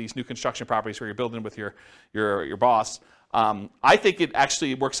getting on these new construction properties where you're building with your boss. I think it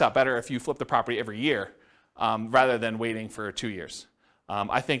actually works out better if you flip the property every year rather than waiting for 2 years.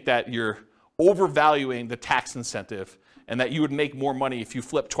 I think that you're overvaluing the tax incentive and that you would make more money if you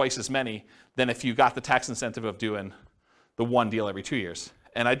flip twice as many than if you got the tax incentive of doing the one deal every 2 years.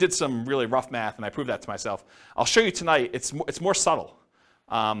 And I did some really rough math and I proved that to myself. I'll show you tonight. It's more subtle.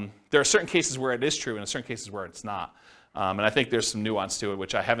 There are certain cases where it is true and certain cases where it's not. And I think there's some nuance to it,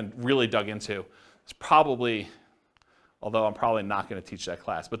 which I haven't really dug into. It's probably, although I'm probably not going to teach that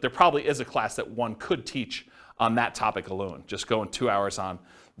class, but there probably is a class that one could teach on that topic alone, just going 2 hours on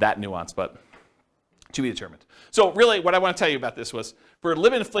that nuance, but to be determined. So really what I want to tell you about this was, for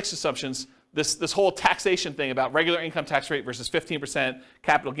live-in fixed assumptions, this whole taxation thing about regular income tax rate versus 15%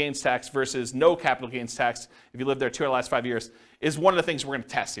 capital gains tax versus no capital gains tax if you lived there 2 out of the last 5 years is one of the things we're going to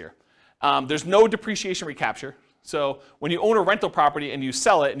test here. There's no depreciation recapture. So when you own a rental property and you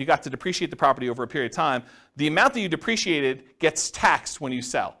sell it and you got to depreciate the property over a period of time, the amount that you depreciated gets taxed when you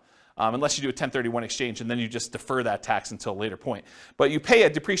sell, unless you do a 1031 exchange and then you just defer that tax until a later point. But you pay a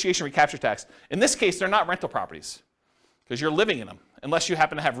depreciation recapture tax. In this case, they're not rental properties because you're living in them. Unless you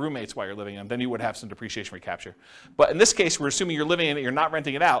happen to have roommates while you're living in them, then you would have some depreciation recapture. But in this case, we're assuming you're living in it, you're not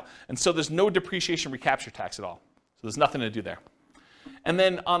renting it out, and so there's no depreciation recapture tax at all. So there's nothing to do there. And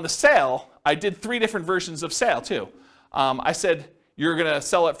then on the sale, I did 3 different versions of sale too. I said you're going to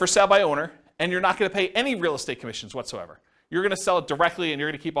sell it for sale by owner, and you're not going to pay any real estate commissions whatsoever. You're going to sell it directly, and you're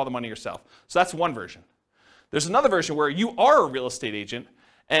going to keep all the money yourself. So that's one version. There's another version where you are a real estate agent,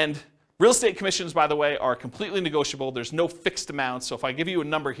 and real estate commissions, by the way, are completely negotiable. There's no fixed amount. So if I give you a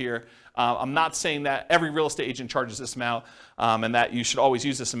number here, I'm not saying that every real estate agent charges this amount and that you should always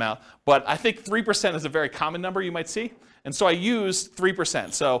use this amount. But I think 3% is a very common number you might see. And so I use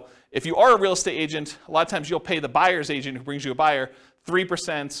 3%. So if you are a real estate agent, a lot of times you'll pay the buyer's agent who brings you a buyer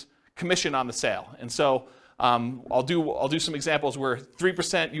 3% commission on the sale. And so I'll do some examples where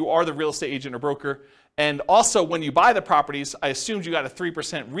 3% you are the real estate agent or broker. And also when you buy the properties, I assumed you got a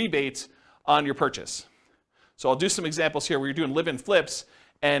 3% rebate on your purchase. So I'll do some examples here where you're doing live-in flips,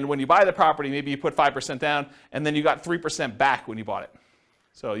 and when you buy the property, maybe you put 5% down, and then you got 3% back when you bought it.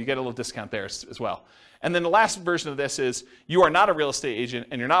 So you get a little discount there as well. And then the last version of this is you are not a real estate agent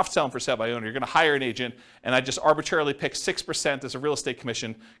and you're not selling for sale by owner. You're going to hire an agent, and I just arbitrarily picked 6% as a real estate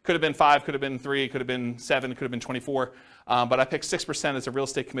commission. Could have been 5, could have been 3, could have been 7, could have been 24. But I picked 6% as a real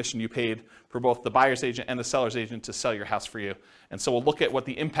estate commission you paid for both the buyer's agent and the seller's agent to sell your house for you. And so we'll look at what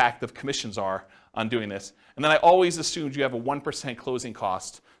the impact of commissions are on doing this. And then I always assumed you have a 1% closing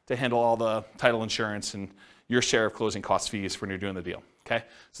cost to handle all the title insurance and your share of closing cost fees when you're doing the deal. Okay?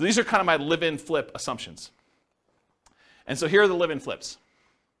 So these are kind of my live-in flip assumptions. And so here are the live-in flips.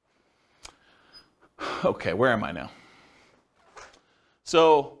 Okay, where am I now?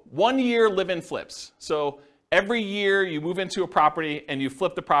 So 1 year live-in flips. So every year you move into a property and you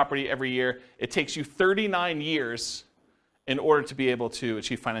flip the property every year. It takes you 39 years in order to be able to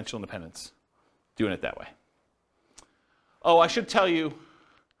achieve financial independence doing it that way. Oh, I should tell you,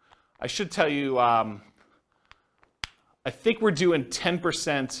 I think we're doing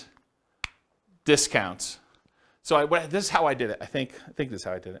 10% discounts. So this is how I did it. I think this is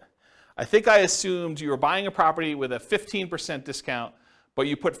how I did it. I think I assumed you were buying a property with a 15% discount, but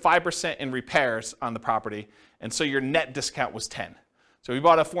you put 5% in repairs on the property, and so your net discount was 10. So if you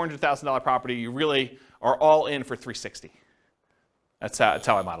bought a $400,000 property, you really are all in for $360,000. That's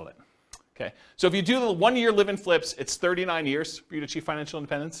how I modeled it. Okay. So if you do the 1 year live-in flips, it's 39 years for you to achieve financial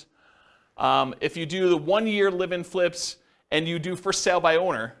independence. If you do the 1 year live-in flips and you do for sale by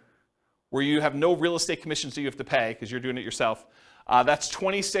owner, where you have no real estate commissions that you have to pay because you're doing it yourself, that's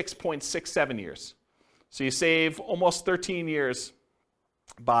 26.67 years. So you save almost 13 years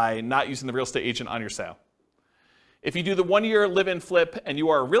by not using the real estate agent on your sale. If you do the 1 year live-in flip and you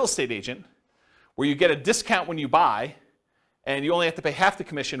are a real estate agent, where you get a discount when you buy and you only have to pay half the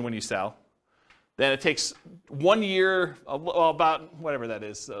commission when you sell, then it takes 1 year, well, about whatever that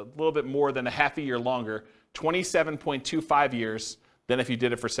is, a little bit more than a half a year longer, 27.25 years than if you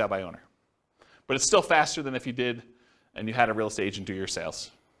did it for sale by owner. But it's still faster than if you did and you had a real estate agent do your sales.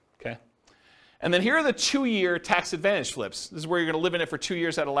 Okay? And then here are the 2 year tax advantage flips. This is where you're going to live in it for 2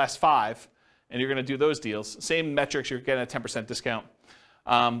 years out of the last 5, and you're going to do those deals. Same metrics, you're getting a 10% discount.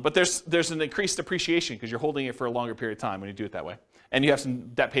 But there's an increased depreciation because you're holding it for a longer period of time when you do it that way. And you have some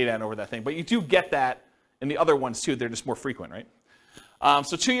debt pay down over that thing. But you do get that in the other ones too. They're just more frequent, right?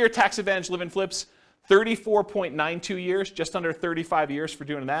 So 2 year tax advantage live-in flips, 34.92 years, just under 35 years for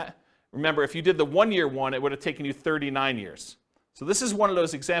doing that. Remember, if you did the 1 year one, it would have taken you 39 years. So this is one of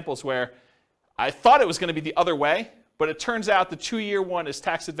those examples where I thought it was going to be the other way, but it turns out the 2 year one is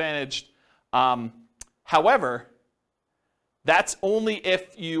tax advantaged. However, that's only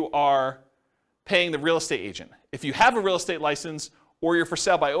if you are paying the real estate agent. If you have a real estate license or you're for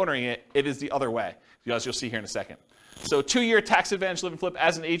sale by owning it, it is the other way, as you'll see here in a second. So 2 year tax advantage live and flip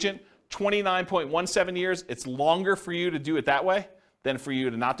as an agent, 29.17 years. It's longer for you to do it that way than for you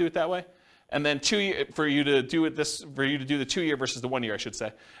to not do it that way. and then 2 year for you to do the 2 year versus the 1 year, I should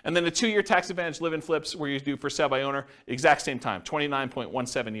say. And then the 2 year tax advantage live-in flips where you do for sale by owner, exact same time,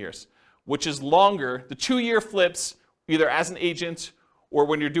 29.17 years, which is longer. The 2 year flips, either as an agent or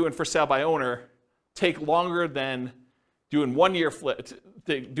when you're doing for sale by owner, take longer than doing 1 year flips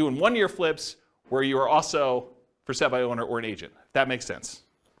where you are also for sale by owner or an agent. If that makes sense.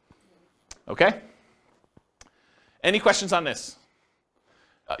 Okay? Any questions on this?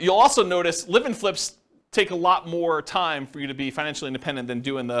 You'll also notice live-in flips take a lot more time for you to be financially independent than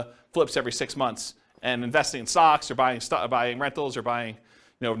doing the flips every 6 months and investing in stocks or buying rentals or buying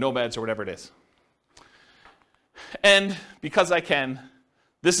nomads or whatever it is. And because I can,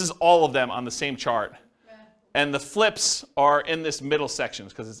 this is all of them on the same chart. And the flips are in this middle section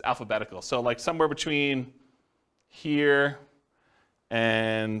because it's alphabetical. So like somewhere between here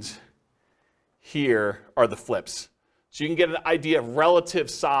and here are the flips. So you can get an idea of relative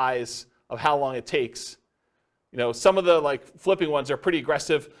size of how long it takes. Some of the like flipping ones are pretty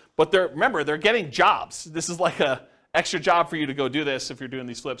aggressive, but remember, they're getting jobs. This is like a extra job for you to go do this if you're doing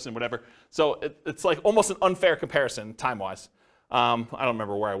these flips and whatever. So it's like almost an unfair comparison time-wise. I don't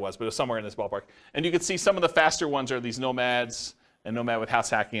remember where I was, but it was somewhere in this ballpark. And you can see some of the faster ones are these nomads and nomad with house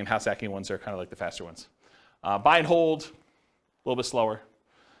hacking, and house hacking ones are kind of like the faster ones. Buy and hold, a little bit slower.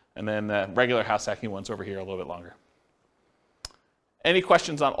 And then regular house hacking ones over here a little bit longer. Any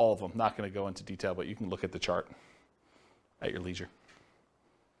questions on all of them? Not going to go into detail, but you can look at the chart at your leisure.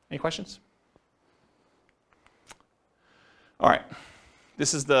 Any questions? All right.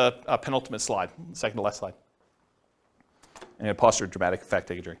 This is the penultimate slide, second to last slide. I'm going to pause for dramatic effect.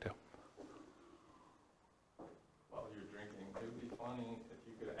 Take a drink, too. While you're drinking, it would be funny if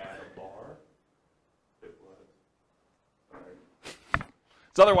you could add a bar. It would. All right.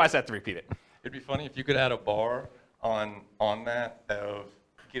 So otherwise, I have to repeat it. It'd be funny if you could add a bar on that of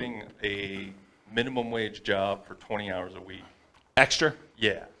getting a minimum wage job for 20 hours a week. Extra?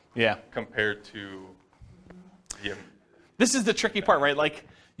 Yeah. Yeah. Compared to the... This is the tricky part, right? Like,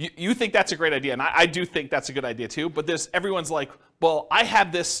 you think that's a great idea, and I do think that's a good idea too, but everyone's like, well, I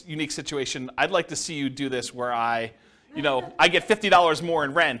have this unique situation. I'd like to see you do this where I get $50 more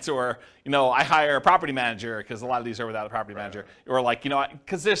in rent, or, I hire a property manager, because a lot of these are without a property manager, or like,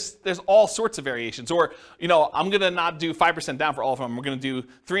 because there's all sorts of variations, or, I'm going to not do 5% down for all of them. We're going to do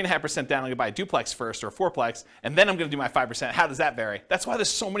 3.5% down. I'm going to buy a duplex first or a fourplex, and then I'm going to do my 5%. How does that vary? That's why there's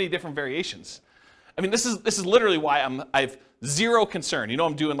so many different variations. I mean, this is literally why I've zero concern.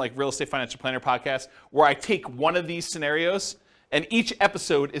 I'm doing like Real Estate Financial Planner podcast where I take one of these scenarios, and each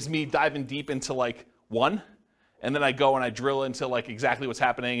episode is me diving deep into like one. And then I go and I drill into like exactly what's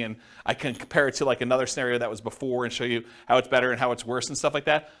happening, and I can compare it to like another scenario that was before and show you how it's better and how it's worse and stuff like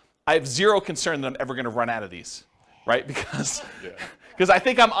that. I have zero concern that I'm ever going to run out of these, right? Because I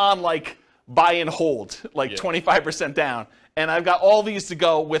think I'm on like buy and hold, like 25% down. And I've got all these to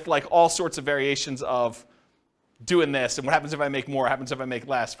go with like all sorts of variations of doing this. And what happens if I make more? What happens if I make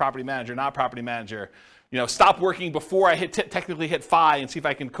less? Property manager, not property manager. Stop working before I technically hit FI and see if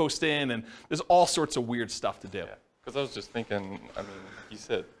I can coast in. And there's all sorts of weird stuff to do. Yeah, because I was just thinking, you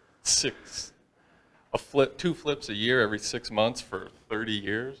said two flips a year every 6 months for 30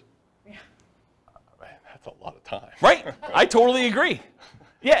 years. Yeah. Man, that's a lot of time. Right. I totally agree.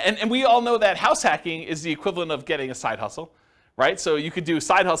 Yeah, and we all know that house hacking is the equivalent of getting a side hustle, right? So you could do a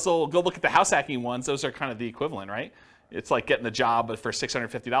side hustle, go look at the house hacking ones. Those are kind of the equivalent, right? It's like getting the job for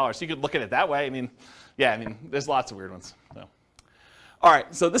 $650. So you could look at it that way. There's lots of weird ones. So. All right,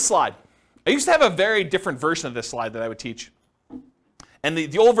 so this slide. I used to have a very different version of this slide that I would teach. And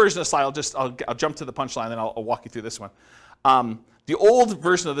the old version of the slide, I'll jump to the punchline, then I'll walk you through this one. The old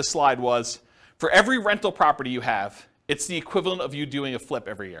version of this slide was, for every rental property you have, it's the equivalent of you doing a flip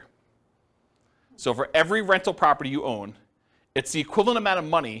every year. So for every rental property you own, it's the equivalent amount of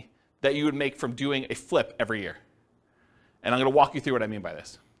money that you would make from doing a flip every year. And I'm going to walk you through what I mean by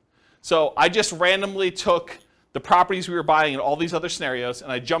this. So I just randomly took the properties we were buying in all these other scenarios,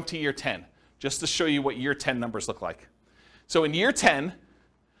 and I jumped to year 10, just to show you what year 10 numbers look like. So in year 10,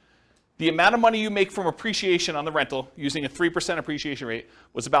 the amount of money you make from appreciation on the rental, using a 3% appreciation rate,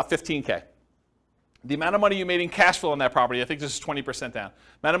 was about $15K. The amount of money you made in cash flow on that property, I think this is 20% down.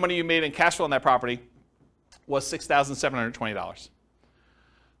 The amount of money you made in cash flow on that property was $6,720.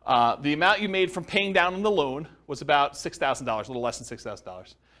 The amount you made from paying down on the loan was about $6,000, a little less than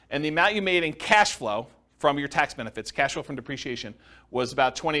 $6,000. And the amount you made in cash flow from your tax benefits, cash flow from depreciation, was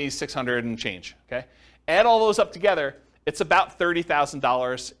about $2,600 and change. Okay? Add all those up together, it's about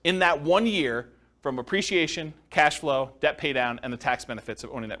 $30,000 in that 1 year from appreciation, cash flow, debt pay down, and the tax benefits of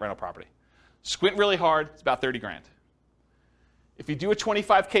owning that rental property. Squint really hard, it's about 30 grand. If you do a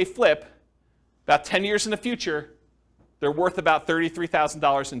 25K flip, About 10 years in the future, they're worth about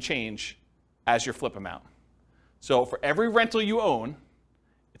 $33,000 and change as your flip amount. So for every rental you own,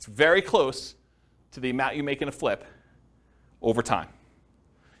 it's very close to the amount you make in a flip over time.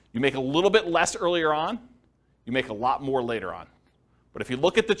 You make a little bit less earlier on, you make a lot more later on. But if you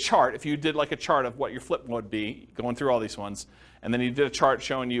look at the chart, if you did like a chart of what your flip would be, going through all these ones, and then you did a chart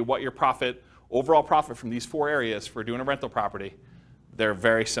showing you what your profit, overall profit from these 4 areas for doing a rental property, they're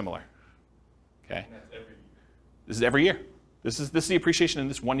very similar. Okay? And that's every year. This is every year. This is the appreciation in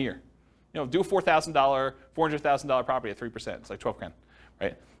this 1 year. You know, do a $4,000, $400,000 property at 3%. It's like 12 grand,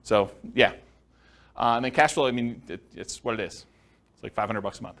 right? So yeah. And then cash flow, I mean, it's what it is. It's like $500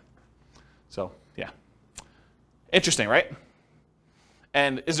 a month. So yeah. Interesting, right?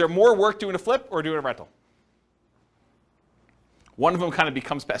 And is there more work doing a flip or doing a rental? One of them kind of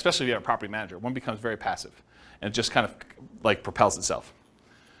becomes, especially if you have a property manager, one becomes very passive. And it just kind of like propels itself.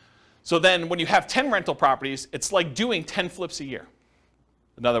 So then when you have 10 rental properties, it's like doing 10 flips a year.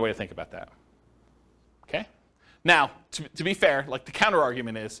 Another way to think about that. Okay? Now, to be fair, like the counter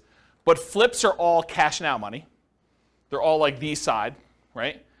argument is, but flips are all cash now money. They're all like these side,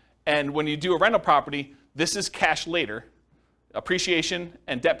 right? And when you do a rental property, this is cash later. Appreciation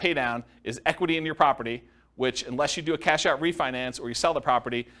and debt pay down is equity in your property, which unless you do a cash out refinance or you sell the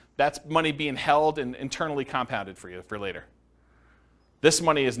property, that's money being held and internally compounded for you for later. This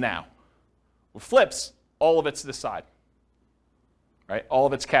money is now. With flips, all of it's this side. Right? All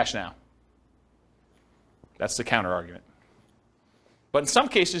of it's cash now. That's the counter argument. But in some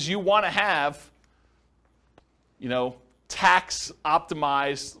cases, you want to have, you know, tax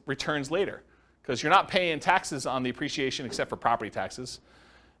optimized returns later, because you're not paying taxes on the appreciation except for property taxes,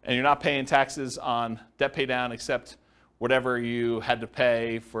 and you're not paying taxes on debt pay down except whatever you had to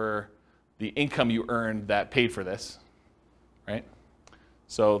pay for the income you earned that paid for this, right?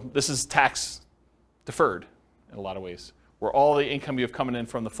 So this is tax deferred in a lot of ways, where all the income you have coming in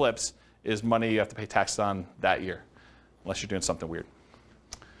from the flips is money you have to pay taxes on that year, unless you're doing something weird,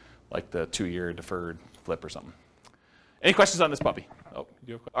 like the 2-year deferred flip or something. Any questions on this puppy? Oh,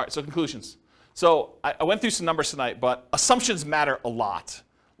 you have, all right, so conclusions. So I went through some numbers tonight, but assumptions matter a lot.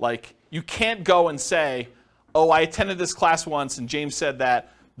 Like, you can't go and say, oh, I attended this class once and James said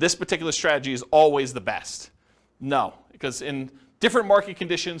that this particular strategy is always the best. No, because in different market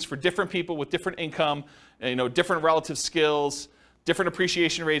conditions for different people with different income, you know, different relative skills, different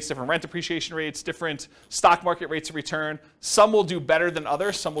appreciation rates, different rent appreciation rates, different stock market rates of return. Some will do better than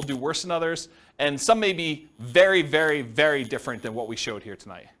others, some will do worse than others, and some may be very, very, very different than what we showed here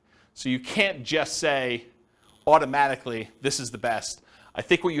tonight. So you can't just say automatically, this is the best. I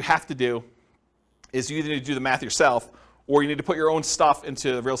think what you have to do is you either need to do the math yourself, or you need to put your own stuff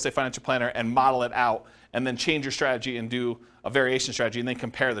into the Real Estate Financial Planner and model it out, and then change your strategy and do a variation strategy, and then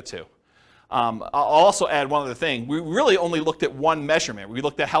compare the two. I'll also add one other thing. We really only looked at one measurement. We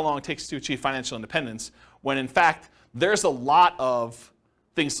looked at how long it takes to achieve financial independence, when in fact, there's a lot of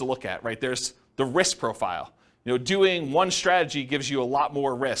things to look at, right? There's the risk profile. You know, doing one strategy gives you a lot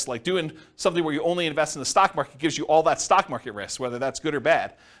more risk. Like doing something where you only invest in the stock market gives you all that stock market risk, whether that's good or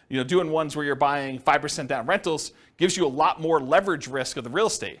bad. You know, doing ones where you're buying 5% down rentals gives you a lot more leverage risk of the real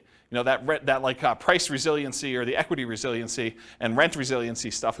estate. You know, that price resiliency or the equity resiliency and rent resiliency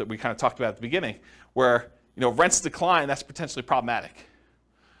stuff that we kind of talked about at the beginning, where, you know, rents decline, that's potentially problematic.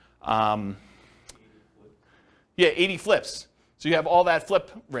 80 flips. So you have all that flip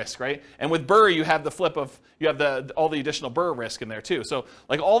risk, right? And with BRRRR, you have the flip of, you have all the additional BRRRR risk in there too. So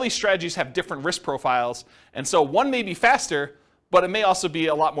like all these strategies have different risk profiles. And so one may be faster, but it may also be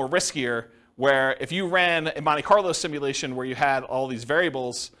a lot more riskier, where if you ran a Monte Carlo simulation where you had all these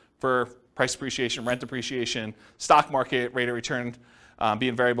variables for price appreciation, rent appreciation, stock market rate of return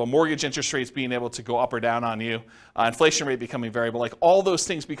being variable, mortgage interest rates being able to go up or down on you, inflation rate becoming variable, like all those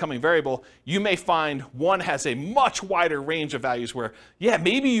things becoming variable, you may find one has a much wider range of values where, yeah,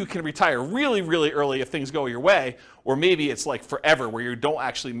 maybe you can retire really, really early if things go your way, or maybe it's like forever where you don't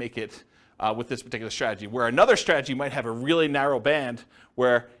actually make it with this particular strategy, where another strategy might have a really narrow band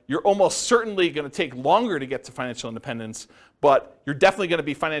where you're almost certainly going to take longer to get to financial independence, but you're definitely going to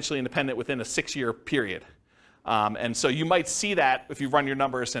be financially independent within a 6-year period. And so you might see that if you run your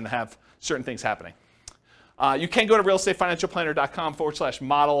numbers and have certain things happening. You can go to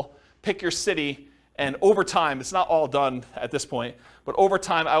realestatefinancialplanner.com/model, pick your city, and over time, it's not all done at this point, but over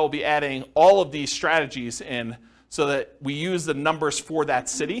time I will be adding all of these strategies in so that we use the numbers for that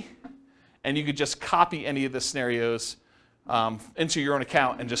city, and you could just copy any of the scenarios into your own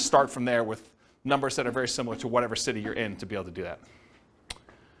account and just start from there with numbers that are very similar to whatever city you're in to be able to do that.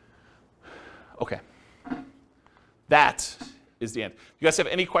 Okay. That is the end. You guys have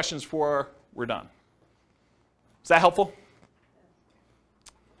any questions for we're done. Is that helpful?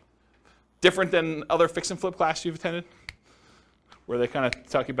 Different than other fix and flip classes you've attended, where they kind of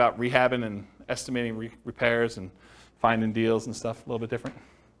talk about rehabbing and estimating repairs and finding deals and stuff, a little bit different?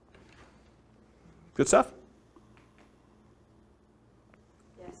 Good stuff?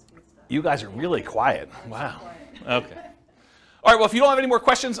 Yes, good stuff. You guys are really quiet. Wow. Okay. All right, well, if you don't have any more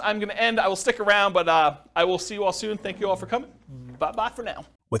questions, I'm going to end. I will stick around, but I will see you all soon. Thank you all for coming. Bye-bye for now.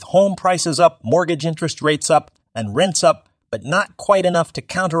 With home prices up, mortgage interest rates up, and rents up, but not quite enough to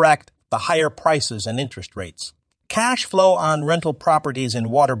counteract the higher prices and interest rates, cash flow on rental properties in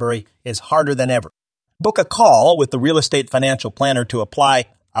Waterbury is harder than ever. Book a call with the Real Estate Financial Planner to apply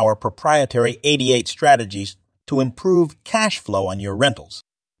our proprietary 88 strategies to improve cash flow on your rentals.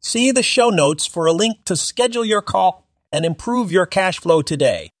 See the show notes for a link to schedule your call and improve your cash flow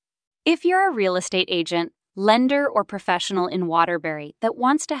today. If you're a real estate agent, lender, or professional in Waterbury that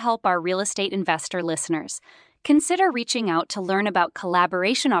wants to help our real estate investor listeners, consider reaching out to learn about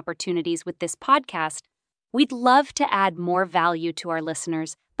collaboration opportunities with this podcast. We'd love to add more value to our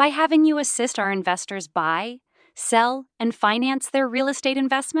listeners by having you assist our investors buy, sell, and finance their real estate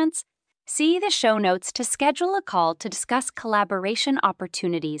investments. See the show notes to schedule a call to discuss collaboration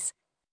opportunities.